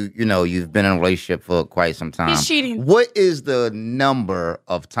and you've been in a relationship for quite some time. He's cheating. What is the number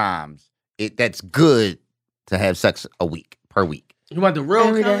of times that's good to have sex per week? You want the real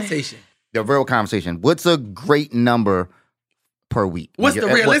conversation? The real conversation. What's a great number per week? What's the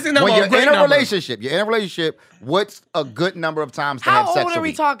realistic number? When you're in a relationship, what's a good number of times to have sex a week? How old are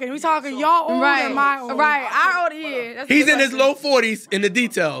we talking? We talking y'all old or my old? Right, our old, yeah. He's in his low 40s in the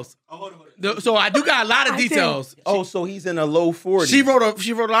details. So I do got a lot of details. Oh, so he's in the low 40s. She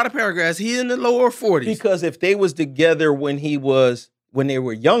wrote a lot of paragraphs. He's in the lower 40s. Because if they was together when he was when they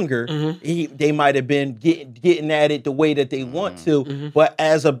were younger, they might have been getting at it the way that they want to. But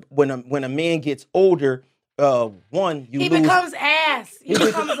when a man gets older, he becomes ass. He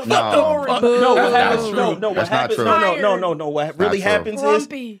becomes a fucking No, what happens? What That's not happens? true. No. What really true. happens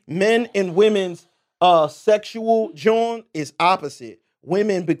Grumpy. is men and women's sexual joint is opposite.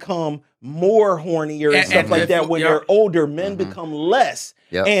 Women become more hornier and stuff like that when they're older. Men become less.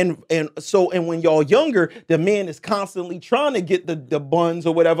 Yep. And when y'all younger, the man is constantly trying to get the buns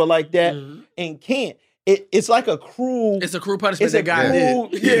or whatever like that and can't. It's like a cruel. It's a cruel punishment It's a that God cruel-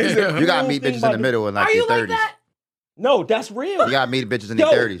 did. yeah, it's a You got cruel meet thing bitches in about the middle in like Are you their like 30s. that? No, that's real. You got meet bitches in Yo,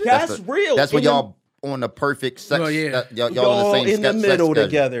 their 30s. that's real. That's when In the- y'all on the perfect sex. Oh, yeah. Y'all Y'all in the same in the sex middle schedule.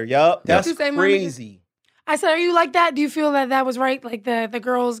 together. Yup. That's you say, Monica? crazy. I said, are you like that? Do you feel that was right? Like the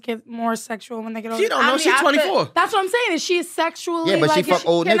girls get more sexual when they get older? She don't know. I mean, She's I 24. That's what I'm saying. Is she sexually? Yeah, but she like, fuck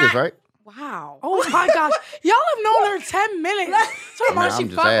old can niggas, I- right? Wow. Oh my gosh, y'all have known her 10 minutes. Talking about Nah, she I'm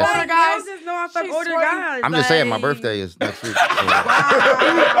just fuck asking. older guys. Just know I fuck She's older sweaty. guys. I'm just saying my like- birthday is next week. So.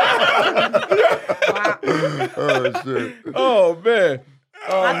 Oh shit. Oh man.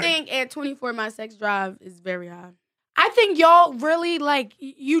 I think at 24, my sex drive is very high. I think y'all really like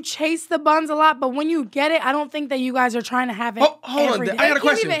you chase the buns a lot, but when you get it, I don't think that you guys are trying to have it. Hold on. every day. I got a Can't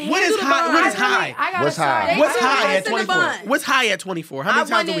question. even What is handle the high? bun. What is I high? I gotta What's high? start- What's They high put at us in the 24? bun. What's high at 24? How I many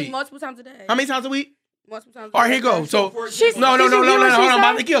times want a it week? multiple times a day. How many times a week? Multiple times. All right, here you go. So She's- no. did you hear what she Hold on. I'm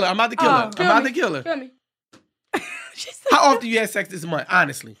about said? to kill her. I'm about to kill her. Oh. I'm about to kill her. Kill me. She said- How often you had sex this month?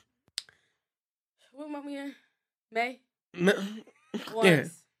 Honestly. What month we in? May? N- Once. Yeah.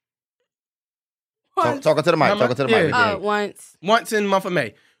 Talking to the mic. How Talking much? to the Yeah. mic. again. Once. Once in the month of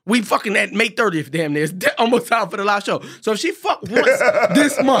May. We fucking at May 30th, damn near. It's almost time for the live show. So if she fucked once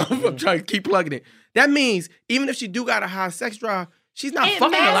this month, I'm trying to keep plugging it. That means even if she do got a high sex drive, she's not It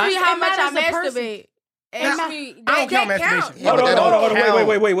fucking a matters lot. Ask me how It much I matters the person. masturbate. Now, Ask me. I don't count that masturbation. counts. Yeah, Hold but on, that hold don't on.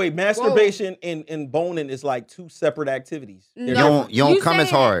 count. Wait. Masturbation and boning is like two separate activities. They're You No. don't come as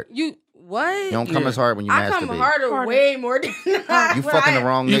saying- hard. You what? You don't come Yeah. as hard when you I masturbate. come harder Harder. way more than that. You fucking the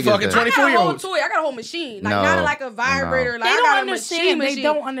wrong You niggas. fucking then. 20 I got a whole 24-year-olds. toy. I got a whole machine. Like No. not like a vibrator. Like They I don't got a understand. machine. They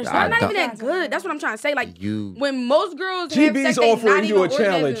don't understand. I'm not don't. even that good. That's what I'm trying to say. Like You when most girls have GB's sex, they offering not you a even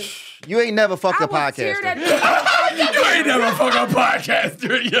challenge. you ain't never fucked I a will tear podcaster. that. You ain't never fuck a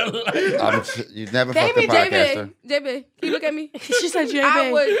podcaster in your life. You never fucked a Baby, podcaster. JB, can you look at me? She said, "JB."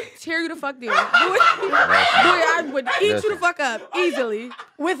 I would tear you the fuck down. Boy, I would eat you the Listen. fuck up easily.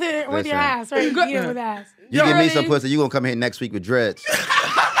 with it with Listen. your ass, right? Eat it with ass. You give me some Really? pussy, you gonna come here next week with dreads.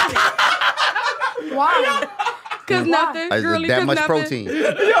 Why? Cause nothing, girly. That Cause much nothing. protein.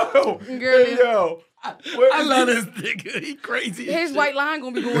 Yo, Girly. yo. I love this nigga. He crazy. as His shit. white line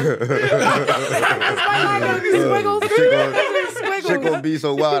gonna be going. Squiggles. Shit gonna be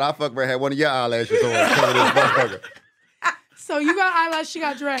so wild. I fuck her had one of your eyelashes on. Cover this motherfucker. So you got eyelash, she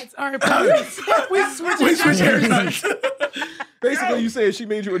got dreads. All right, perfect. we switch. We switch haircuts. Basically, you saying she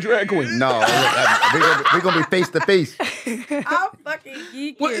made you a drag queen. No, we gonna be face to face. I'm fucking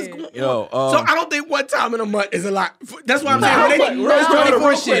geeking. What is going on? Yo, So I don't think one time in a month is a lot. That's why I'm saying when they real quick,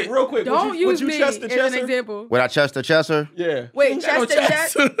 24 shit. real quick. Don't would use you me chest the as an chest her? example. Would I chest to chest her? Yeah. Wait, Got no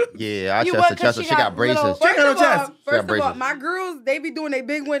chest to chest. Yeah, I You chest would, to 'cause chest her. she She got got little- braces. Check out her chest. First of all, braces. my girls, they be doing their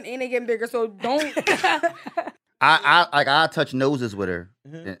big one and they getting bigger. So don't. I touch noses with her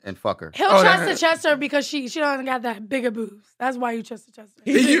and fuck her. He'll Oh, chest that- to chest her because she doesn't got that bigger boobs. That's why you chest to chest her.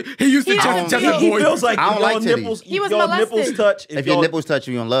 He used to He just don't- just he a boy. feels like I don't if like y'all titties. nipples, He was y'all nipples molested. touch. If your y'all- nipples touch,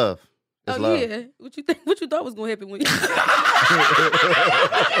 you in love. It's Oh love. yeah. What you think? What you thought was gonna happen when you?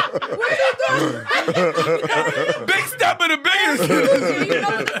 Big step in the biggest. You know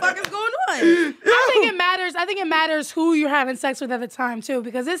what the fuck is going on? I think it matters. I think it matters who you're having sex with at the time too,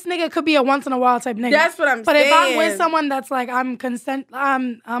 because this nigga could be a once in a while type nigga. That's what I'm But saying. if I'm with someone that's like I'm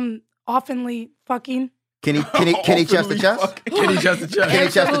oftenly fucking, Can he chest to chest? Can he just adjust? Can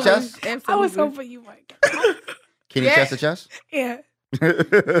he chest to chest? Absolutely. I was hoping you might. Can he Yeah. chest to chest? Yeah.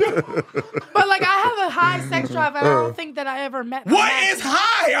 But like I have a high sex drive, and I don't think that I ever met. What is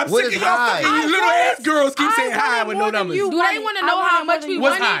high? I'm What sick is of y'all high? fucking little ass girls keep I saying high wanted with more no than numbers. you Do they wanted. wanna I know wanted how more much than we you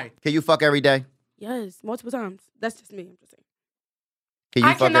What's wanted? high? Can you fuck every day? Yes, multiple times. That's just me. I'm just saying. Can you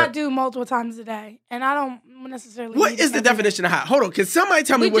I fuck cannot her? do multiple times a day, and I don't necessarily. What need is it the every day. definition of high? Hold on, can somebody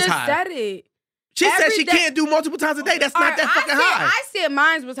tell me We what's just high? said it. She said every she day- can't do multiple times a day. That's All not right, that fucking high. I said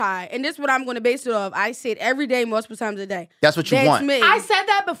mine was high, and this is what I'm going to base it off. I said every day, multiple times a day. That's what you That's want. me. I said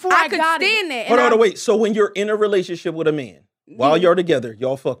that before I could got stand it. that. Hold and on, I- wait. So when you're in a relationship with a man, while Yeah. you're together,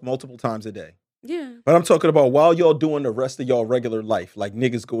 y'all fuck multiple times a day. Yeah. But I'm talking about while y'all doing the rest of y'all regular life, like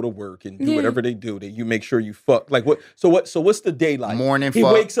niggas go to work and do Yeah. whatever they do, that you make sure you fuck. Like what? So what's the day like? Morning He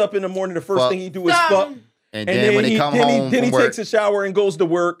fuck. wakes up in the morning. The first Fuck. thing he do is So- fuck. And then when he come home then he from work- takes a shower and goes to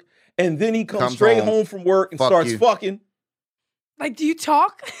work, and then he comes straight home from work and fuck starts you. fucking. Like, do you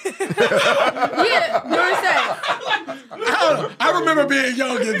talk? Yeah, you're saying. I remember being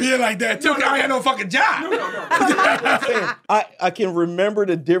young and being like that too. I had no fucking job. I can remember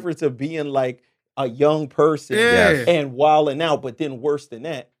the difference of being like a young person Yeah. and wilding out, but then worse than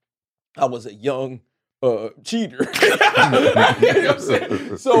that, I was a young cheater. You know what I'm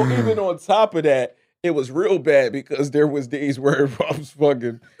saying? So even on top of that, it was real bad because there was days where I was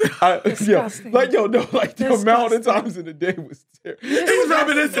fucking, Disgusting. the amount of times in the day was terrible. He's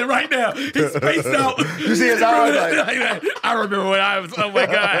reminiscing right now. He's spaced out. You see his eyes like- I remember when I was, oh my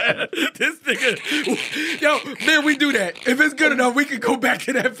God. This nigga. Yo, man, we do that. If it's good enough, we can go back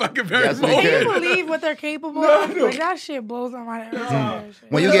to that fucking very Yes, we moment. can. Can you believe what they're capable of? Like, that shit blows my mind every time.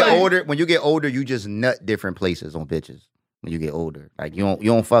 When you get older, you just nut different places on bitches. When you get older, like you don't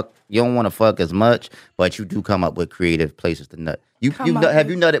want to fuck as much, but you do come up with creative places to nut. Have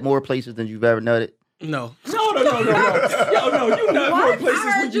you nutted more places than you've ever nutted? No. No. Yo, no, you nut more places I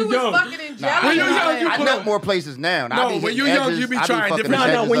when heard you you was young. fucking in jelly. When you young, you I put nut on- more places now. No, when you young, you be trying different-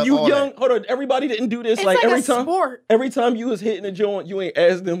 No, when you young, hold on. Everybody didn't do this. It's Like like every a time, sport. every time you was hitting a joint, you ain't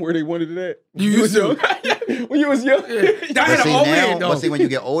asked them where they wanted it at. You used was young. When you was young. That But had see, all now, weird, though. but see, when you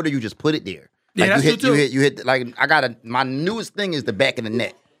get older, you just put it there. Yeah, Like that's you hit, true, too. you hit. Like I got my newest thing is the back of the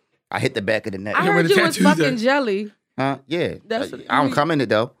neck. I hit the back of the neck. I Yeah, where heard the you was tattoos fucking at. jelly. Huh? Yeah. That's what- I don't come in it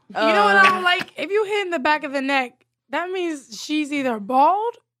though. You know what I don't like? If you hit in the back of the neck, that means she's either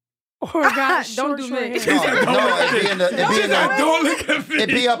bald or got Don't short, do short mix. hair. No, it be in the, Don't look at me. it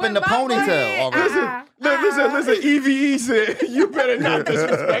be up in the With my ponytail. forehead. already. Listen. EVE said you better not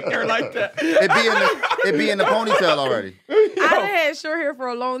disrespect her like that. It be in the ponytail already. I done had short hair for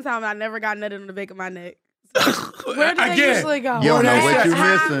a long time. And I never got nutted on the back of my neck. Where do they Again. usually go? You don't know what you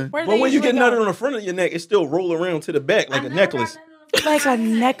Huh? missing. Where do But they when you get usually nutted go? on the front of your neck, it still roll around to the back like a necklace. Like a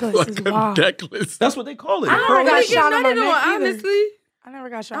necklace is wild. Necklace. That's what they call it. I A never pearl got I necklace. don't shot really on get my nutted neck on, either. honestly. I never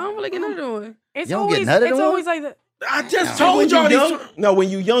got shot. I don't really get nutted on. It's You don't get always, nutted it's on? always like the. I just So when told y'all you these. young, no, when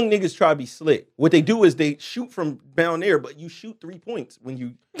you young niggas try to be slick, what they do is they shoot from down there, but you shoot 3 points when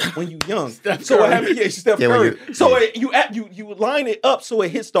you young. Steph so what Curry. happens? Yeah, Steph Yeah, when Curry. you- So you line it up so it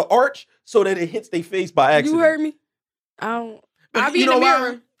hits the arch, so that it hits their face by accident. You heard me? I don't. I be You in the know why?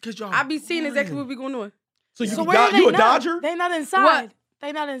 mirror. 'Cause y'all I be seeing exactly what be going on. So you So you where do they a nut? Dodger? They not inside. What?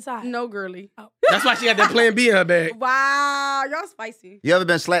 They not inside. No, girly. That's why she got that Plan B in her bag. Wow, y'all spicy. You ever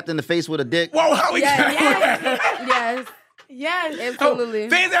been slapped in the face with a dick? Whoa, how we Yes, got yes, Yes. absolutely.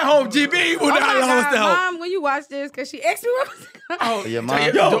 Fans at home, GB will Oh not my allow us God, to help. Mom, when you watch this, because she asked me what was Oh, Your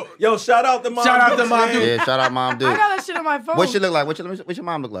mom? Yo, shout out to Mom. Shout out Duke, to Mom man. Duke. Yeah, shout out Mom I Dude. got that shit on my phone. What she look like? What your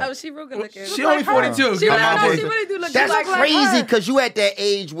mom look like? Oh, she real good looking. She only 42. She Come really, on, no, boy. she really do look That's just like crazy her. because you at that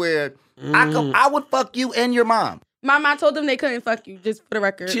age where I would fuck you and your mom. Mom, I told them they couldn't fuck you, just for the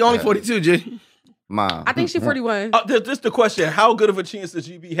record. She only 42, G. Mom. I think she 41. This the question. How good of a chance does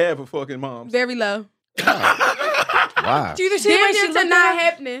GB have for fucking moms? Very low. Wow. Do you see the Damn way she near to looked not at her?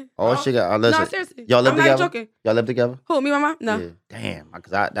 happening. Oh, she got. Listen. No, seriously. Y'all live I'm not together? joking. Y'all live together? Who, me, my mom? No. Yeah. Damn,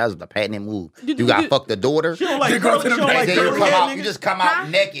 because that was the patented move. You got fuck the daughter. She don't like They go girl, to the she don't bank. like Then you girl come head out. niggas. You just come out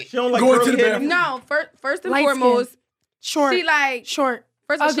naked. She don't like Going girl to the head bathroom. niggas. No, first and Light skin. foremost, Short. she like, Short.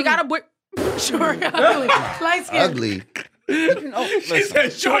 first of all, she Ugly. got a boy. Short. Ugly. Light skin. Ugly. She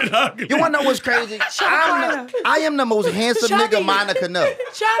said short ugly. You want to know what's crazy? I am the most handsome Chubby. nigga Monica know.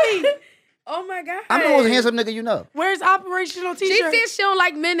 Chubby. Oh my God. I'm the most handsome nigga you know. Where's operational She t-shirt? said she don't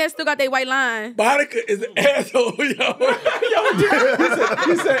like men that still got their white line. Monica is an asshole, yo.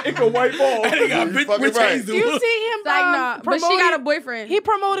 He said it can white ball. And he got bitch fucking witch right. hazel. You see him Like, nah, but she got a boyfriend. He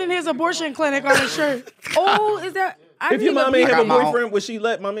promoting his abortion clinic on his shirt. Oh, is that? I If your need to mom ain't I have a got my own- boyfriend, would she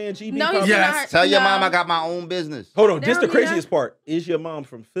let my man GB No, come? he's Yes. not. Tell your no. mom I got my own business. Hold on, They this the don't need craziest that. part. Is your mom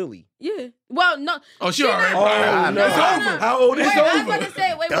from Philly? Yeah. Well, no. Oh, she She already. not- Oh, no. It's over. How old is Wait, it? I was about to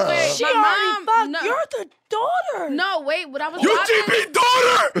say, wait. She My already mom, fucked. no, You're the daughter. no, wait. What I was You watching- GB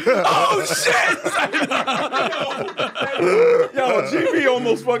daughter! Oh, shit! Yo, GB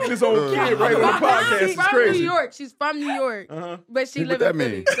almost fucked his own kid right on the My mom podcast. is It's from crazy. New York. She's from New York, but she What live that in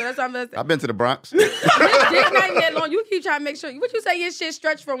Philly. mean? So that's what I'm gonna say. I've been to the Bronx. This dick not even that long. You keep trying to make sure. What you say? Your shit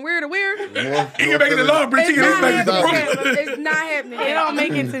stretched from where to where? He can make it a long bridge. He It's can not make it to happening. Brooklyn. It's not happening. They don't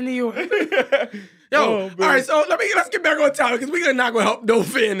make it to New York. Yo, Oh, all man. right. So let's get back on topic because we're not gonna help no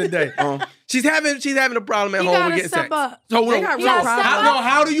fan today. She's having a problem at He home gotta with getting step sex. up. So They got He gotta real step problems. up.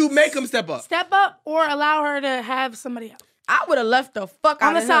 how do you make them step up? Step up or allow her to have somebody else. I would have left the fuck On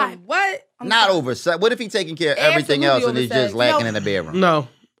out the of side. him. What? Not over sex. What if he taking care of everything else and Absolutely he's over just sex. lacking No. in the bedroom? No,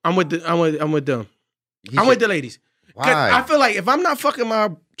 I'm with them. He I'm with should- the ladies. 'Cause Why? I feel like if I'm not fucking my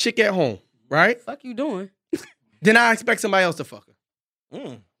chick at home, right? Fuck you doing? then I expect somebody else to fuck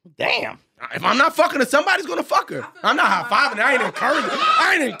her. Damn. If I'm not fucking her, somebody's gonna fuck her. I'm not high-fiving her.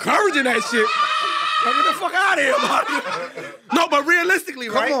 I ain't encouraging that shit. Get the fuck out of here, Monica. No, but realistically,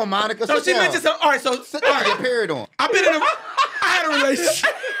 right? Come on, Monica. So sit she down. mentioned some. All right, so Sit down, get period on. I've been in a. I had a relationship.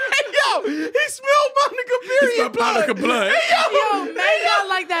 Yo, he smelled Monica period. He smelled Monica blood. Yo, man, I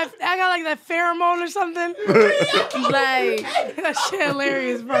got like that pheromone or something. Like, That shit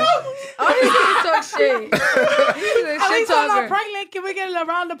hilarious, bro. all these niggas talk shit. He's a At shit least I'm not talker. pregnant. Can we get a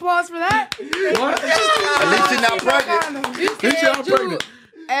round of applause for that? What? At least you're not pregnant. You Bitch, y'all said you pregnant.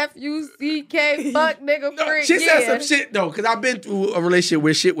 F-U-C-K, fuck nigga freak. She said yeah. some shit though, because I've been through a relationship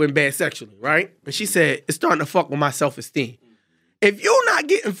where shit went bad sexually, right? And she said it's starting to fuck with my self-esteem. If you're not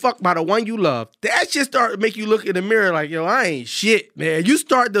getting fucked by the one you love, that shit start to make you look in the mirror like, yo, I ain't shit, man. You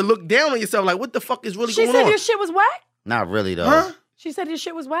start to look down on yourself like, what the fuck is really She going said on? your shit was whack? Not really, though. Huh? She said your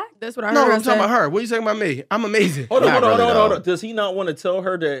shit was whack? That's what I No, heard. I'm talking about her. What are you saying about me? I'm amazing. Hold Not really, on. though. Does he not want to tell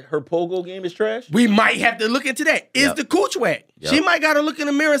her that her pogo game is trash? We might have to look into that. Is Yep. the cooch whack? Yep. She might got to look in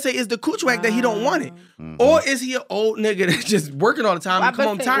the mirror and say, is the cooch whack that he don't want it? Or is he an old nigga that's just working all the time and Why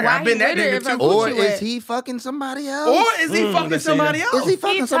come on but tired? why I've been he that with her nigga if her too. coochie Or wet? is he fucking somebody else? Or is he fucking let's see somebody that. else? Is he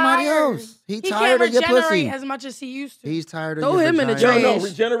fucking somebody tired. else? He He tired can't of your regenerate pussy. as much as he used to. He's tired of Throw your him in the vagina. Yo, no,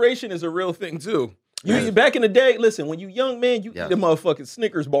 trash. regeneration is a real thing too. You back in the day, listen, when you young man, you Yeah. eat the motherfucking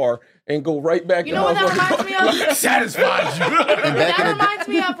Snickers bar and go right back. You know what that reminds me of? Satisfies you. And back in That the day, reminds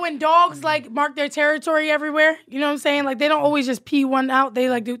me of when dogs like mark their territory everywhere. You know what I'm saying? Like they don't always just pee one out.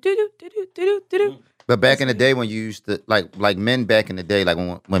 They like do do do do do do do do. but back in the day when you used to like men back in the day, like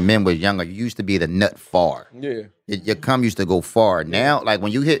when men was younger, you used to be the nut far. Yeah. Your cum used to go far. Now, like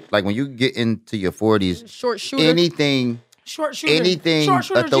when you get into your 40s, Short shooter. anything Short shooter. Anything Short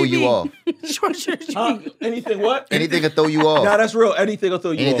shooter will throw you GB. off. Short shooter GB. Anything what? Anything will throw you off. Nah, that's real. Anything will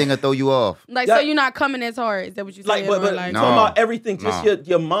throw you Anything will off. throw you off. Like, That- so you're not coming as hard. Is that what you Like, saying? but Or like, No. talking about everything, just No.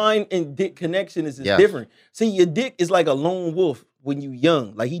 your mind and dick connection is Yes. different. See, your dick is like a lone wolf when you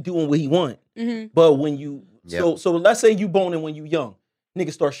young. Like he doing what he want. Mhm. But when you Yep. so let's say you boning when you young,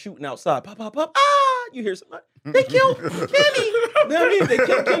 niggas start shooting outside. Pop, pop, pop. Ah, you hear somebody. They killed Kenny. You know what I mean? They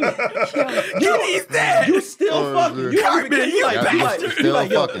killed Kenny. Kenny's dead. You still Oh, fucking. shit. You don't even care. You like, Yeah, you you like, still you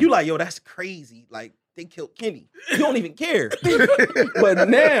like, yo, fucking. you like, yo, that's crazy. Like they killed Kenny. You don't even care. But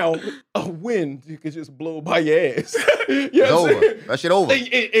now a wind you could just blow by your ass. You It's know what I'm over. saying? That shit over.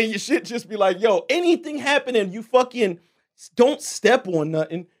 And your shit just be like, yo, anything happening, you fucking don't step on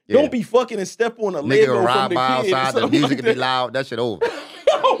nothing. Yeah. Don't be fucking and step on a Nigga Lego will from ride the by kid. or outside, the something music like will be that. loud. That shit over.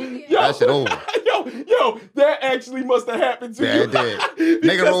 Yo, That shit over. Yo, that actually must have happened to Yeah, you. it did.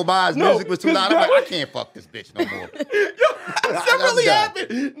 Nigga rolled by, his music was too loud. I'm like, I can't fuck this bitch no more. That really done.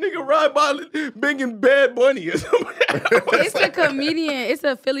 happened. Nigga ride by banging Bad Bunny or something. it's a comedian. It's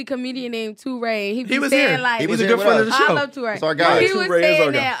a Philly comedian named Toure. He was saying here. like, He was He's a here good with friend of us. the I show. love Toure. It's our guy. He Toure was is our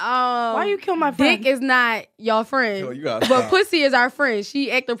saying guy. that Why you kill my friend? dick is not your friend, Yo, you gotta but stop. pussy is our friend.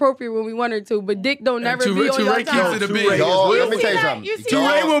 She act appropriate when we want her to, but dick don't never be Toure on your keeps time. it a Toure big. is Y'all, real. let me You tell see you that? something. You see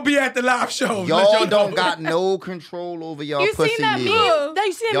Toure that? will be at the live show. Y'all don't got no control over y'all You pussy. seen that neither. meme?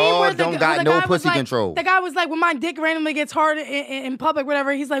 You seen that Y'all meme where don't the got the no guy was pussy like, control. The guy was like, when my dick randomly gets hard in public,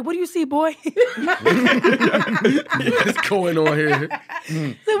 whatever, he's like, what do you see, boy? What's going on here?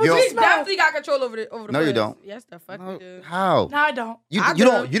 So what Yo. you She smell? definitely got control over the No, you puss. don't. Yes, the fuck you do. How? No, I don't. You I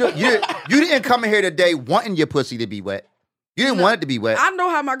didn't come in here today wanting your pussy to be wet. You didn't want it to be wet. I know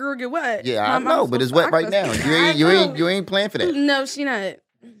how my girl get wet. Yeah, How I am know, but it's supposed wet to- right now. You ain't playing for that. No, she not.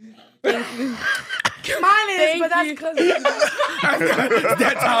 Thank you. Mine is, Thank but that's you. because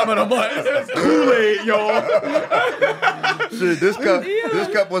That time of the month. Kool-Aid, y'all. Shit, this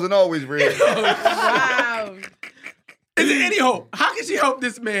cup wasn't always red. Wow. Is there any hope? How can she help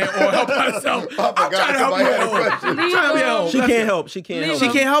this man or help herself? I I'm trying to help somebody had a you. question. I'm trying to help you. out. She can't help. She can't help. She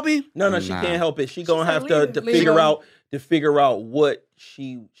can't help him? No, she Nah. can't help it. She gonna have said to, leave to it. figure Leave it. out what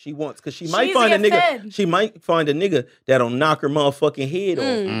she wants because she might needs find to a get nigga. fed. She might find a nigga that'll knock her motherfucking head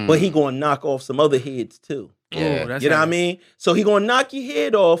off, but he gonna knock off some other heads too. Yeah. Oh, that's You know what I how- mean? So he gonna knock your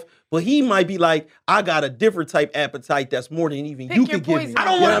head off, but he might be like, I got a different type appetite that's more than even Pick you your could give me. poison. I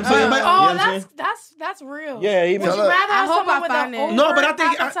don't You know want what I'm saying? to- You know oh, what I'm saying? that's real. Yeah, even Would you Tell her- rather have I hope someone I with find an it. over No, but I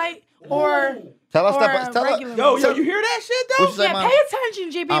think- appetite or Tell us or that. Tell regular? her. yo, you hear that shit though? What you say, Yeah, Mom? pay attention,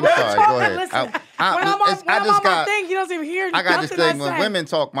 GB. I'm When sorry, I go talk, ahead. listen. I when I'm just on my got- thing, you don't even hear I got this nothing thing when say. women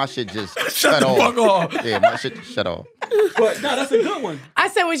talk, my shit just Shut the off. fuck off. Yeah, my shit just shut off. But no, that's a good one. I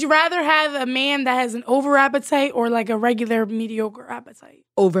said, would you rather have a man that has an over appetite or like a regular mediocre appetite?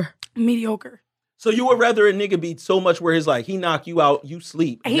 Over. Mediocre. So you would rather a nigga be so much where he's like, he knock you out, you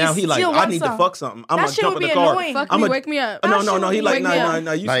sleep. He Now he like, still I wants need to some. fuck something. I'm That gonna shit jump would in the be car. annoying. Fuck I'm me, a- wake me up. No, he Wake like, me up.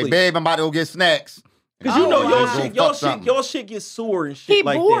 no, you Like, sleep. babe, I'm about to go get snacks. Because you know wow. y'all shit gets sore and shit He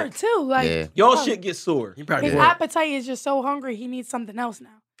like bored that. too. Like Yeah. Y'all shit gets sore. He probably his did. appetite is just so hungry. He needs something else now.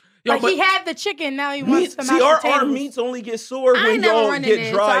 Yo, Like but- he had the chicken, now he wants the See, mashed our potatoes. meats only get sore I when ain't never y'all running get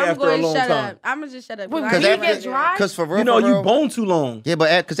it, dry so I'm after a going to long shut time. up. I'm gonna just shut up. When I meat ain't gets gonna- dry? Because for real, You know, for you real, bone too long. Yeah,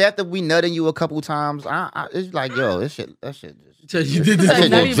 but because after we nutting you a couple times, it's like, yo, that shit just. So you did this. That shit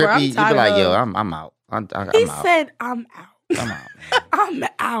nutty, just bro. I'm drippy. You be tired like, of- yo, I'm out. I'm He out. said, I'm out. I'm out. Man. I'm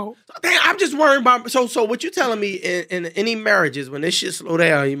out. Damn, I'm just worried about. So what you telling me in any marriages when this shit slow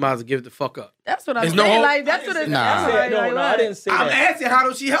down, you might as well give it the fuck up. That's what I'm There's no saying. hope? Like that's what it's. Nah. That's what, No, I didn't say I'm that. asking, how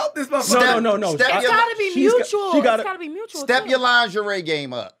does she help this motherfucker? No. Step It's your- gotta be she's got- mutual. she gotta- It's gotta be mutual. Step too. your lingerie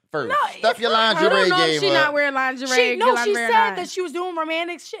game up first. No, Step it's your not her. I lingerie don't know if game she up. not wearing lingerie. She wearing said on. that she was doing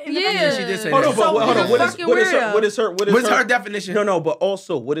romantic shit. In the Yeah. bedroom. She did say Hold that. on, but hold on. You're fucking What is weirdo. What's her definition? No, but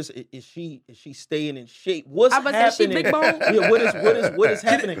also, what is she staying in shape? What's I was about to say, she happening? big bone? Yeah, what is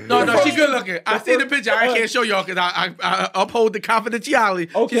happening? No, she's good looking. I see the picture. I can't show y'all because I uphold the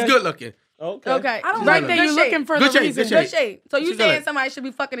confidentiality. Okay. She's good looking. Okay. I don't Right. like that Good you're shape. looking for Good the shape, reason. good shape. Good shape. So you She's saying good. somebody should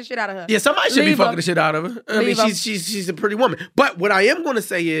be fucking the shit out of her? Yeah, somebody should be Leave her. fucking the shit out of her. I mean, Leave her. she's a pretty woman. But what I am going to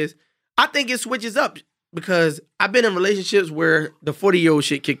say is, I think it switches up because I've been in relationships where the 40-year-old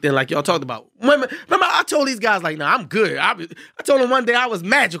shit kicked in, like y'all talked about. Remember, I told these guys, like, nah, I'm good. I told them one day I was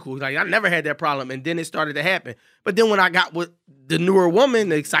magical. Like, I never had that problem. And then it started to happen. But then when I got with the newer woman,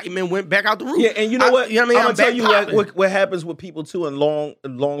 the excitement went back out the roof. Yeah, and you know what? You know what I mean? I'm I'm gonna tell you back popping. what happens with people too in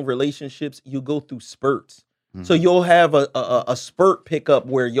long relationships. You go through spurts. So you'll have a spurt pickup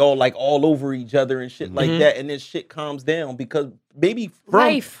where y'all like all over each other and shit like that, and then shit calms down because maybe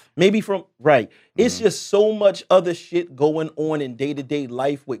from It's just so much other shit going on in day-to-day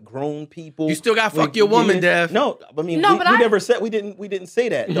life with grown people. You still gotta fuck your woman, Dev. No, I mean No, we but never said we didn't say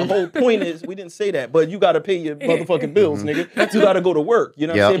that. The whole point is we didn't say that. But you gotta pay your motherfucking bills, nigga. You gotta go to work. You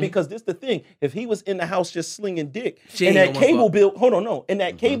know what I'm saying? Because this the thing. If he was in the house just slinging dick She and ain't that gonna cable fuck. bill, hold on, no, and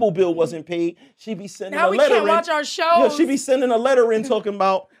that cable bill wasn't paid, she'd be sending Now a we letter can't in. watch our Yeah, shows. she be sending a letter in talking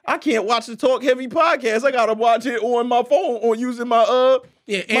about I can't watch the Talk Heavy podcast. I gotta watch it on my phone or using my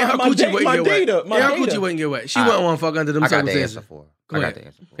Yeah, and her my coochie wouldn't get data, wet. my And her data. coochie wouldn't get wet. She wouldn't want to fuck under them I got the circumstances. answer for her. Go I got ahead. the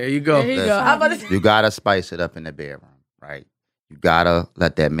answer for her. There you go. There you go. Listen. I'm about to You gotta spice it up in the bedroom, right? You gotta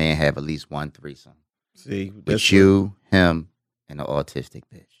let that man have at least one threesome. See, With you, him, and an autistic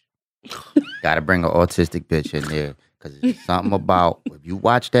bitch. Gotta bring an autistic bitch in there. Cause it's something about if you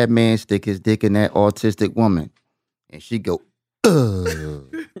watch that man stick his dick in that autistic woman and she go,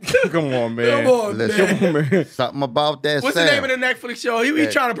 ugh. Come on, man. Come on, Listen, man. something about that What's the sound. name of the Netflix show? He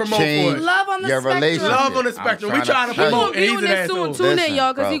That trying to promote change for it. Love on the your spectrum. relationship. Love on the I'm spectrum. We trying to tell you. promote, and He he's gonna an be on this soon. asshole. Tune in, Listen,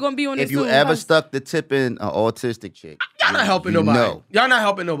 y'all, because bro, he gonna be on this If you soon. ever stuck the tip in an autistic chick, Y'all not helping you nobody. know. Y'all not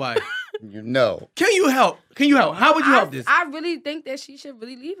helping nobody. You know. Can you help? How would you help this? I really think that she should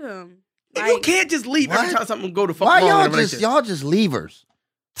really leave him. You can't just leave every What? time something go to fuck Why wrong in a y'all relationship. y'all just leavers?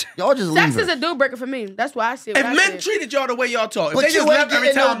 Y'all just Sex leavers. is a deal breaker for me. That's why I see it. If men treated y'all the way y'all talk, if But they you just ain't left every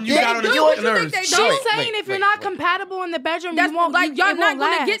getting no time you dick. got on his Do what fucking you think nerves. they She's do. Wait, saying if you're not compatible in the bedroom, That's you won't. like y'all it not won't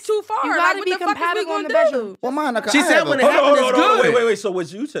gonna last. get too far. You Like, gotta what be the fuck is we compatible in gonna the do? bedroom. Well, Monica, She I said have when a- it happens, it's good. Wait. So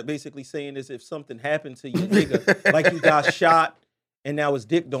what you basically saying is if something happened to your nigga, like you got shot and now his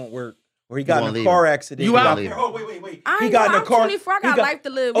dick don't work, or he got gonna in a leave car him. accident. You he out. got- Oh, wait. I He ain't got in know, a I'm car. 24. I he got life to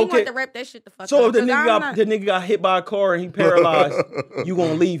live. We Okay. want to wrap that shit the fuck So up. if the 'cause nigga got hit by a car and he paralyzed, you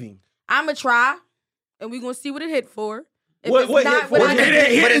gonna leave him? I'ma try, and we gonna see what it hit for. If What it's hit not for? what I Hit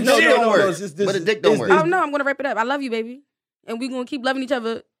it, hit But it, his dick shit. don't work. this- But his dick don't this- work. Oh no, I'm gonna wrap it up. I love you, baby, and we gonna keep loving each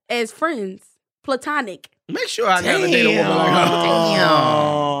other as friends, platonic. Make sure I never date a woman like her.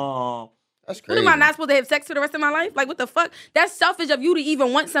 Damn. That's What crazy. am I not supposed to have sex for the rest of my life? Like what the fuck? That's selfish of you to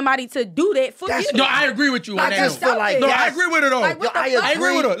even want somebody to do that for you. No, I agree with you on I that. just feel like no, I that's- agree with it all. like, what the I fuck? I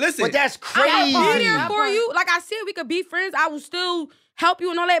agree with her. Listen, But that's I'll crazy. be there for you. Like I said, we could be friends. I will still help you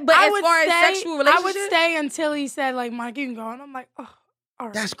and all that. But I as would far stay. as sexual I relationships, would stay until he said like, "Mike, you can go," and I'm like, "Oh, all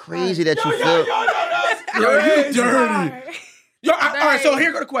right." That's crazy that you feel. yo, you dirty. All right. Yo, all right, so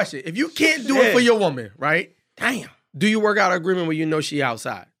here go the question. If you can't do it for your woman, right? Damn. Do you work out an agreement when you know she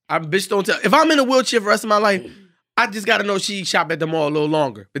outside? Bitch don't tell. If I'm in a wheelchair for the rest of my life, I just gotta know she shop at the mall a little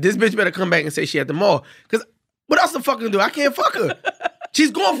longer. But this bitch better come back and say she at the mall. Cause what else the fuck can do? I can't fuck her.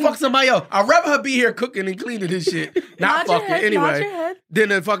 She's going to fuck somebody else. I'd rather her be here cooking and cleaning this shit. Not Nod your fucking head, nod anyway. your head. Then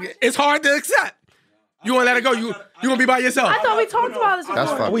the fucking it's hard to accept. You wanna let her go? You gonna be by yourself. I thought we talked about this That's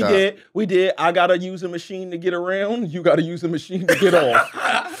before. fucked up. We did. I gotta use a machine to get around. You gotta use a machine to get off.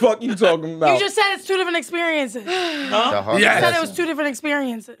 Fuck you talking about? You just said it's two different experiences. You The hard Yeah. said lesson. it was two different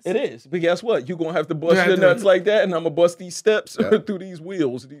experiences. It is. But guess what? You gonna have to bust Yeah, I your do. nuts like that, and I'm gonna bust these steps through these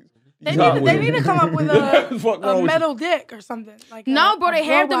wheels. They Nah, need to come up with Fuck wrong a with metal dick or something. Like No, bro, they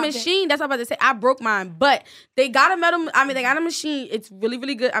have the robot dick. machine. That's what I'm about to say. I broke mine, but they got a metal. I mean, they got a machine. It's really,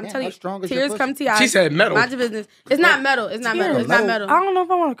 really good. I'm Damn, telling how you, strong is your tears pussy? come to your eyes. She said metal. Mind your business. It's not metal. It's not metal. It's not Metal. metal. I don't know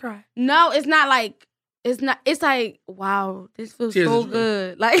if I want to cry. No, it's not like. It's not. It's like, wow, this feels Tears so is real.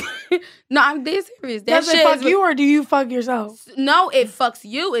 good. Like, no, I'm dead serious. That Does shit it fuck is- you or do you fuck yourself? No, it fucks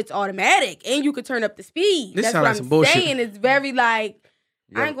you. It's automatic, and you can turn up the speed. This That's sound what like I'm some bullshit. saying. It's very like.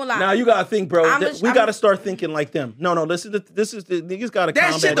 I ain't gonna lie. Now you gotta think, bro. I'm that just- we I'm- gotta start thinking like them. No, this is the niggas gotta That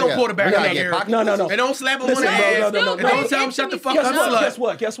combat shit don't it. pull the back We gotta on get Eric. pocket No, no, no. And don't slap him Listen, on the bro, ass. no, Still, And but don't tell him shut the fuck up. Guess Slut.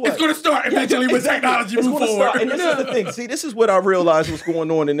 what? Guess what? It's gonna start eventually with technology It's move gonna forward. start, and this is the thing. See, this is what I realized was going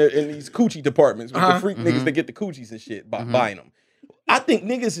on in these coochie departments with the freak niggas that get the coochies and shit by buying them. I think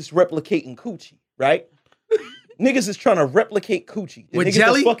niggas is replicating coochie, right? Niggas is trying to replicate coochie. The With niggas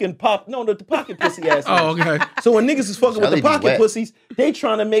jelly? that's fucking pop. No, the pocket pussy ass. Oh, niggas. okay. So when niggas is fucking with Jelly the be pocket wet. pussies, they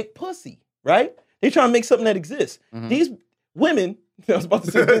trying to make pussy, right? They trying to make something that exists. These women, I was about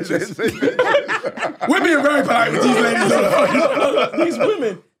to say bitches. We're being very polite with these ladies. These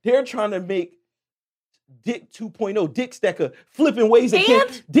women, they're trying to make Dick 2.0, Dick Stacker, flipping ways that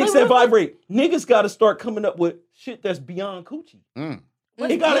can't, dicks that vibrate. Niggas got to start coming up with shit that's beyond coochie.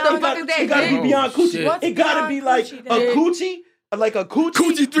 What's It gotta beyond be fucking beyond Oh, coochie. shit. What's It gotta be beyond like coochie, a then? coochie. Like a coochie,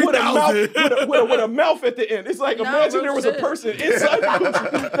 Coochie with a mouth, 3000. with a mouth at the end. It's like No, imagine real there was a shit. person inside the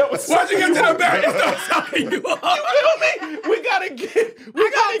coochie that was. Why'd you get to the back and You start sucking you up? feel me? We gotta get.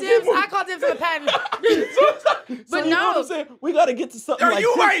 I call dibs on the patent. But no. you know what I'm saying? We gotta get to something Yo, like you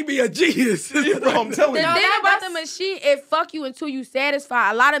this. might be a genius. Bro, I'm telling The you. thing about the machine, it fuck you until you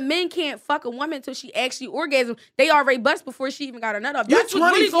satisfy. A lot of men can't fuck a woman until she actually orgasms. They already bust before she even got a nut off. You're That's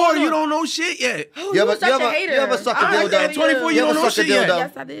what's really 24. going You on. don't know shit yet. Oh, you such a hater. You ever suck a I dildo? at 24, you ever don't know suck a shit yet. dildo?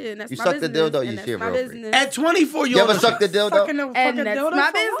 Yes, I did. That's You my sucked the business. dildo, you and that's shit my real free. business. At 24, you You ever don't suck the know. dildo? Fucking And that's dildo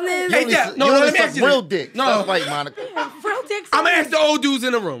my for what? business. Hey, You yeah, only- no, you let only me suck ask you real this. dick. No. That's right, Monica. Real dicks. I'm gonna ask the old dudes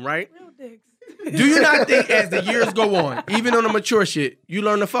in the room, right? Real dicks. Do you not think as the years go on, even on the mature shit, you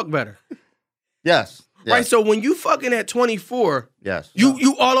learn to fuck better? Yes. Yes. Right? So when you fucking at 24, Yes.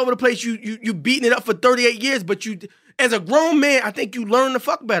 you all over the place, you beating it up for 38 years, but you as a grown man, I think you learn to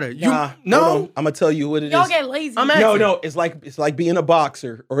fuck better. You Nah, no, hold on. I'm gonna tell you what it is. Y'all get lazy. I'm No, it's like being a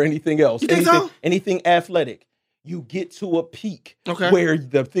boxer or anything else. You think anything, so? anything athletic. You get to a peak Okay. where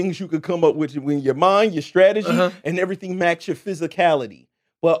the things you could come up with when your mind, your strategy, Uh-huh. and everything match your physicality.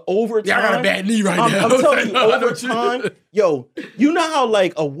 But over time, Yeah, I got a bad knee right I'm, now. I'm telling you, I know over what you- time, yo, you know how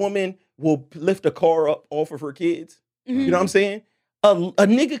like a woman will lift a car up off of her kids? You know what I'm saying? A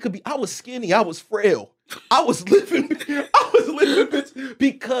nigga could be, I was skinny, I was frail. I was living, bitch,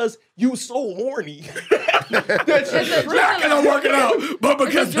 because you so horny. It's Not 'cause I'm working out, but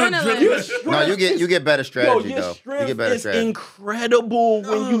because It's of adrenaline. Your adrenaline. strength No, you get better Yo, strategy your though. You strength get better is strategy. incredible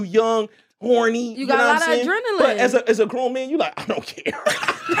when you young, horny. You got know a what lot I'm of saying? adrenaline. But as a grown man, you like, I don't care.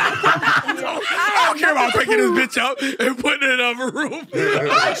 I don't care about picking this bitch up and putting it in another room.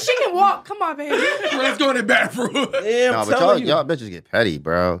 She can walk. Come on, baby. Let's go in the bathroom. Yeah, No, I'm but telling you. y'all bitches get petty,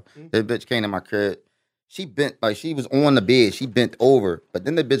 bro. This bitch came to my crib. She bent like she was on the bed. She bent over, but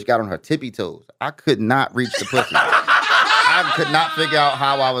then the bitch got on her tippy toes. I could not reach the pussy. I could not figure out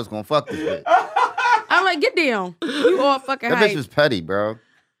how I was gonna fuck this bitch. I'm like, get down. You all fucking That bitch hype. was petty, bro.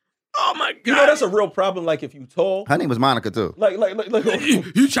 Oh my god. You know that's a real problem. Like if you tall, Her name was Monica too. like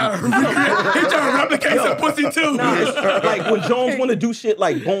You trying to replicate some pussy too. Nah, it's like when Jones want to do shit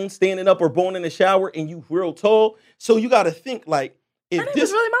like bone standing up or bone in the shower, and you real tall. So you got to think like if Her name this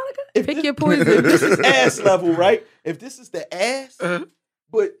is really Monica? if Pick this, your poison. if this is ass level, right? If this is the ass,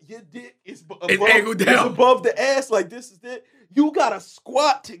 but your dick is It's angled down. above the ass, like this is it. You gotta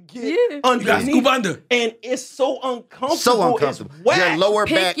squat to get Yeah. You gotta underneath, scoop under. and it's so uncomfortable. So uncomfortable. It's whack. Your lower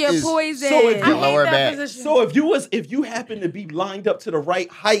Pick back your is poison. So if I you- Your lower hate that back. position. So if you happen to be lined up to the right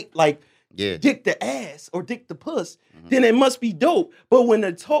height, like yeah. dick the ass or dick the puss, then it must be dope. But when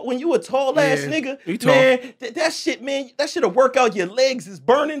you a tall ass Yeah, nigga, you tall. man, that shit'll work out. Your legs is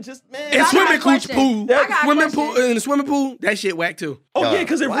burning, just man. In I got swimming a question. pool, I got a swimming question. pool, in the swimming pool, that shit whack too. Oh yeah,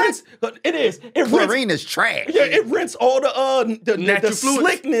 because it What? rinse. It is. It rinse. Chlorine is trash. Yeah, it rinse all the Natural fluids.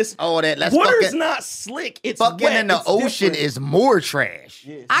 slickness. All that. Let's Water's fucking not slick. It's fucking wet. in the It's ocean different. is more trash.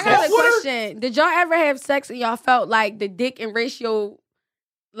 Yeah. I got a Salt water? question. Did y'all ever have sex and y'all felt like the dick and ratio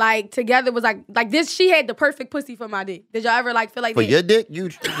like together was like this? She had the perfect pussy for my dick. Did y'all ever like feel like For that? your dick, you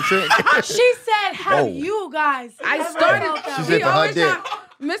She said, have Whoa. you guys I ever started. felt that She way? said for her always dick.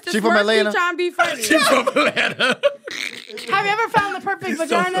 Mr. She from Smurfy Atlanta? trying to be funny. She from Atlanta. Have you ever found the perfect She's so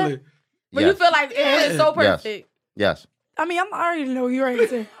vagina? funny. But you feel like it is so Yes. perfect. Yes. I mean, I already know your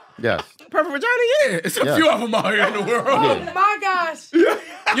answer. Yes. Perfect vagina? Yeah. It's a Yeah. few of them out here in the world. Oh my gosh. You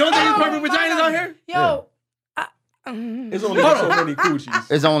don't think there's perfect vaginas out here? Yo. It's only so many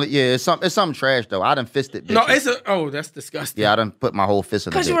coochies. It's only it's something trash though. I done fisted. No, bitches. that's disgusting. Yeah, I done put my whole fist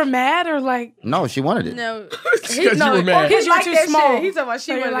in the Because you were mad or like. No, she wanted it. No. Because you were mad. Because you were like too that small. shit. He's talking about she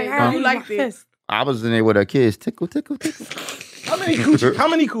So you're wanted like, it. I You need liked my it. fist. I was in there with her kids. Tickle, tickle, tickle. How many coochies? How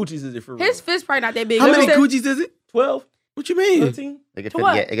many coochies is it for real? His fist probably not that big. How You many said- coochies is it? 12, What you mean? 13? It can To fit.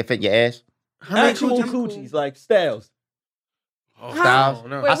 what? It can fit your ass. How many Actual coochies? coochies, like styles. Oh, Styles.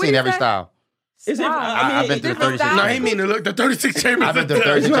 no. Wait, I've what seen you every say? style. Is it? I've been it- through different 36. styles. No, he mean the 36 chambers. I've been through It's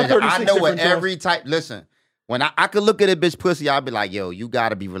 36. not I 36 know what different every type. Listen, when I could look at a bitch pussy, I'd be like, yo, you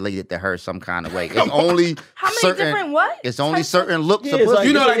gotta be related to her some kind of way. It's only How many certain. different what? It's only types of- certain looks Yeah, of it's pussy. like,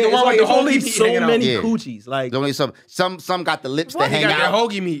 You know, like the it's one with the it's only hoagie meat so hanging out. many Yeah. coochies. Like, There's only some got the lips What? that He hang got that out.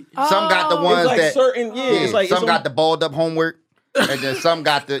 hoagie meat. Some got the Oh. ones it's like that certain, yeah. It's like some it's got the balled up homework, and then some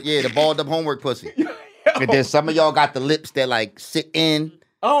got the balled up homework pussy. And then some of y'all got the lips that like sit in.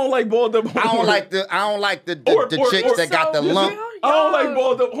 I don't like balled up. I don't like the Or- chicks or- that got the So- lump. I don't like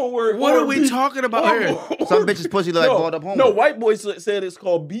balled up homework. What or are we beef- talking about or- here? or- Some bitches pussy look like no, balled up homework. No, white boys said it's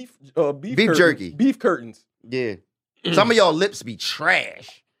called beef curtains. jerky. Beef curtains. Yeah. Some of y'all lips be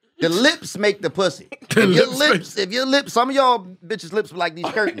trash. The lips make the pussy. If your lips, some of y'all bitches lips be like these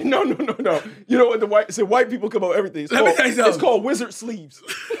curtains. No. You know what the white people come up with everything. Let me tell you something. It's called wizard sleeves.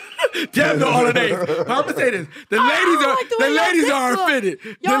 Damn the holidays. I'm gonna say this: the ladies like the way the y'all ladies dicks are look. offended.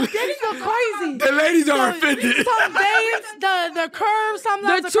 Y'all The- dicks go crazy. The ladies are offended. Some veins, the curves,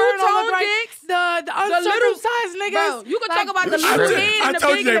 sometimes The the curve don't two-tone look right. dicks, The uncircumcised niggas. Bro, you can like, talk about the I little told- head I and the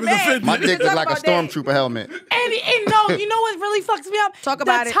told big you and they the was bag. offended. My dick is Talk like a about that. stormtrooper helmet. And no, you know what really fucks me up? Talk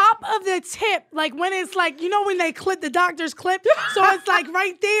about the it. top of the tip, like when it's like, you know when they clip the doctor's clip, so it's like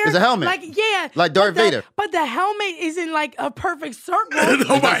right there. It's a helmet. Like yeah, Like Darth but the- Vader. But the helmet isn't like a perfect circle. It's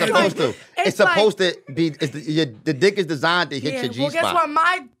not Nobody- supposed to. It's It's like- supposed to be. The dick is designed to hit Yeah, your G well, guess what? spot.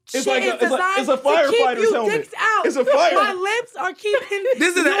 My shit like is a- it's like- designed it's a to keep firefighter's you helmet. dicks out. It's a fire- My lips are keeping.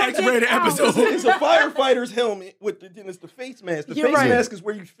 This is an your X-rated dick out. episode. It's a firefighter's helmet with then it's the face mask. The You're face right. mask is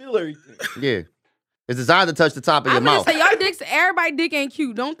where you feel everything. Yeah, it's designed to touch the top of your I'm gonna mouth. say y'all dicks, everybody dick ain't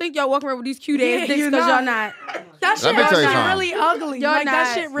cute. Don't think y'all walking around with these cute Yeah, ass dicks you're because y'all not. not. That shit me tell you is something. really ugly. Y'all like that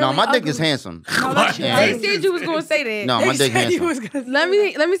not. shit really No, my dick ugly. is handsome. No, that shit Yeah. They ugly. said you was gonna say that. No, my They dick said you handsome. was gonna say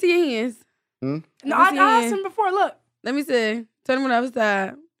Let me see your hands. No, Let me I see asked it. him before. Look, Let me see. Turn them on the other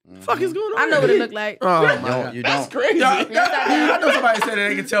side. fuck is going on? I know what it look like. Oh my You god. don't. You don't. Crazy. I know somebody said that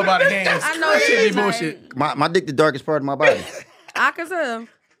they can tell by the hands. I know That shit it be is, like- bullshit. My dick the darkest part of my body. I can tell.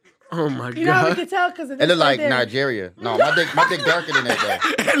 Oh my you know how we god. can tell because It look like Nigeria. No, my dick darker than that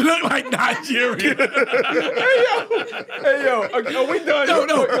though. It look like Nigeria. Hey yo, are we done?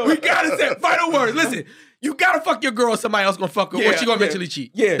 No, we gotta say final words. Listen, you gotta fuck your girl. Somebody else gonna fuck her, or Yeah, she gonna yeah. eventually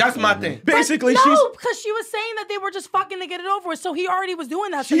cheat. Yeah. That's my thing. Basically, no, because she was saying that they were just fucking to get it over with, so he already was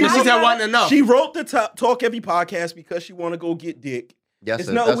doing that. So She- now She you said gotta- wasn't enough. she wrote the Talk Heavy podcast because she want to go get dick. Yes, It's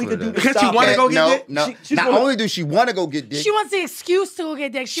sir. nothing That's we what could it do is. to Because she stop wanna that. go get dick? No. She's Not wanna- only do she want to go get dick, She wants the excuse to go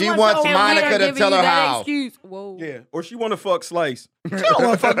get dick. She wants wants to And we Monica are to giving tell you her that how. excuse. Whoa. Yeah, or she want to fuck Slice. That's Matter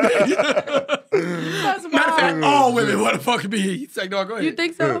of fact, wild. all women want to fuck me. He's like, no, go ahead. You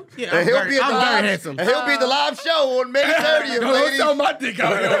think so? Yeah, And he'll be at I'm the very live. handsome. And he'll be at the live show on May 30th, Don't ladies. sell my dick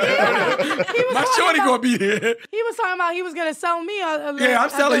out here. My talking shorty about- gonna be there. He was talking about he was gonna sell me. Yeah, I'm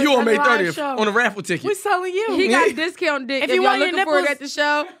selling you on May 30th on a raffle ticket. We selling you. He got discount dick. If If you y'all want your looking for it nipples- at the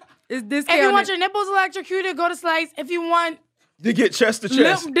show, it's discounted. If you want your nipples electrocuted, go to Slice. If you want, To get chest to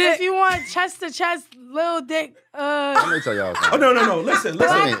chest. Lip dick. if you want chest to chest, little dick. Let me tell y'all Oh something. no. Listen.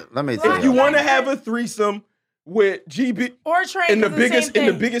 Let me tell If you y'all. want to have a threesome with GB Or train in the is biggest same in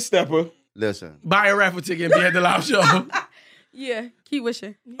the thing. biggest stepper, Listen. Buy a raffle ticket and be at the live show. Yeah, keep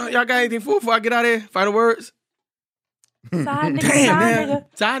wishing. Y'all got anything for before I get out of here? Final words? Side nigga, Damn, side man.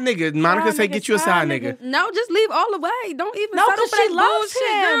 nigga. Side nigga. Monica Side say nigga, get you a side side nigga. nigga. No, just leave all the way. Don't even No, settle 'cause for she that loves bullshit.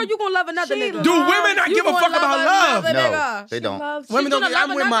 him. Girl, you gonna love another She nigga. Do loves- women not You give a gonna fuck about love? another No, nigga. they don't. Loves Women She's don't gonna get. I'm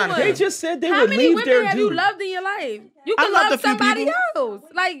love with another Monica. one. they just said they How would many leave women their have you dude. loved in your life? You I can loved a love few somebody people. else.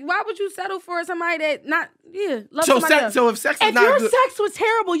 Like, why would you settle for somebody that not? Yeah, love So somebody sex. else. So if sex is If not your good, sex was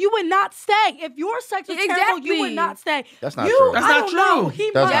terrible, you would not stay. If your sex was terrible, you would Exactly. not stay. That's not you, true. That's I not don't know. true.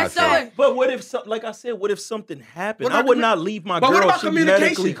 He That's must not stay. true. But what if, like I said, what if something happened? What I about would commu- not leave my But what girl. about She medically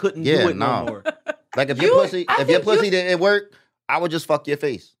communication? couldn't Yeah, do it no. no more. Like if You- your pussy, I if your think you- pussy didn't work, I would just fuck your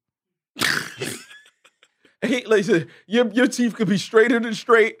face. He, like I said, your teeth could be straighter than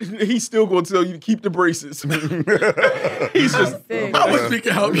straight. He's still going to tell you to keep the braces. He's just, Sick. I wish we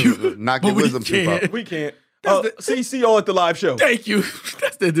can help you. Knock but your we wisdom teeth can't. out. we can't. That's See y'all at the live show. Thank you.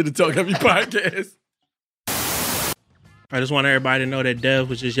 That's the end of the Talk Heavy podcast. I just want everybody to know that Dev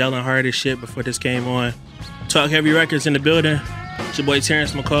was just yelling hard as shit before this came on. Talk Heavy Records in the building. It's your boy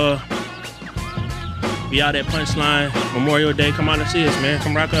Terrence McCall. We out at Punchline Memorial Day. Come on and see us, man.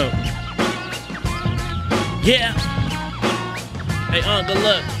 Come rock out. Yeah. Hey, good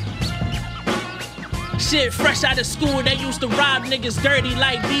luck. Shit, fresh out of school, they used to rob niggas dirty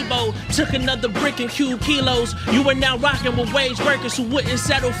like Debo. Took another brick and cube kilos. You are now rocking with wage workers who wouldn't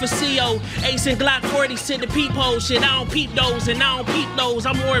settle for CO. Ace and Glock 40s to the peephole. Shit, I don't peep those and I don't peep those.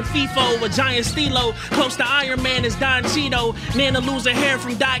 I'm more in FIFO, a giant stilo. Close to Iron Man is Don Cheeto. Nana losing hair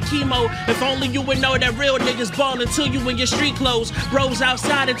from Dot Chemo. If only you would know that real niggas ball until you in your street clothes. Bros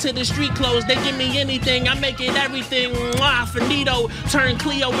outside into the street clothes. They give me anything, I make it everything. Mwah, finito. Turn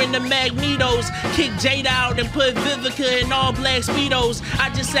Cleo into Magnetos. Kick Jada out and put Vivica in all black Speedos. I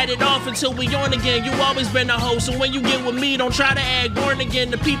just set it off until we on again. You always been a host, and when you get with me, don't try to act born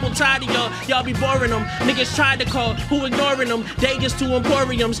again. The people tired of y'all be boring them. Niggas tried to call, who ignoring them? Vegas to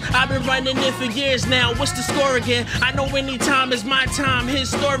Emporiums. I've been running it for years now. What's the score again? I know anytime is my time.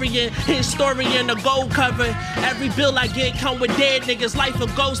 Historian, a gold cover. Every bill I get come with dead niggas. Life of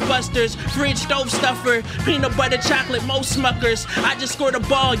Ghostbusters, fridge stove stuffer, peanut butter chocolate, most Smuckers. I just scored a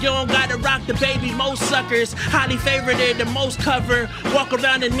ball, you don't gotta rock the baby, most suckers. Highly favorited, the most cover. Walk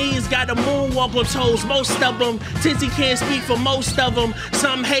around the knees, got a moonwalk on toes, most of them. Tizzy can't speak for most of them.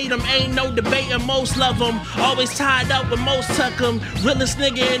 Some hate them, ain't no debating, most love them. Always tied up with most tuck them. Realest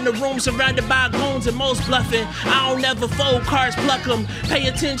nigga in the room, surrounded by goons and most bluffing. I don't ever fold cards, pluck them. Pay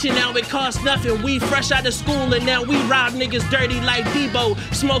attention now, it costs nothing. We fresh out of school and now we rob niggas dirty like Debo.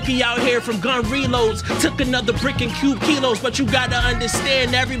 Smokey out here from gun reloads. Took another brick and cube kilos, but you gotta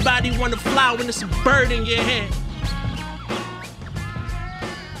understand everybody wanna fly when it's a bird in your hand.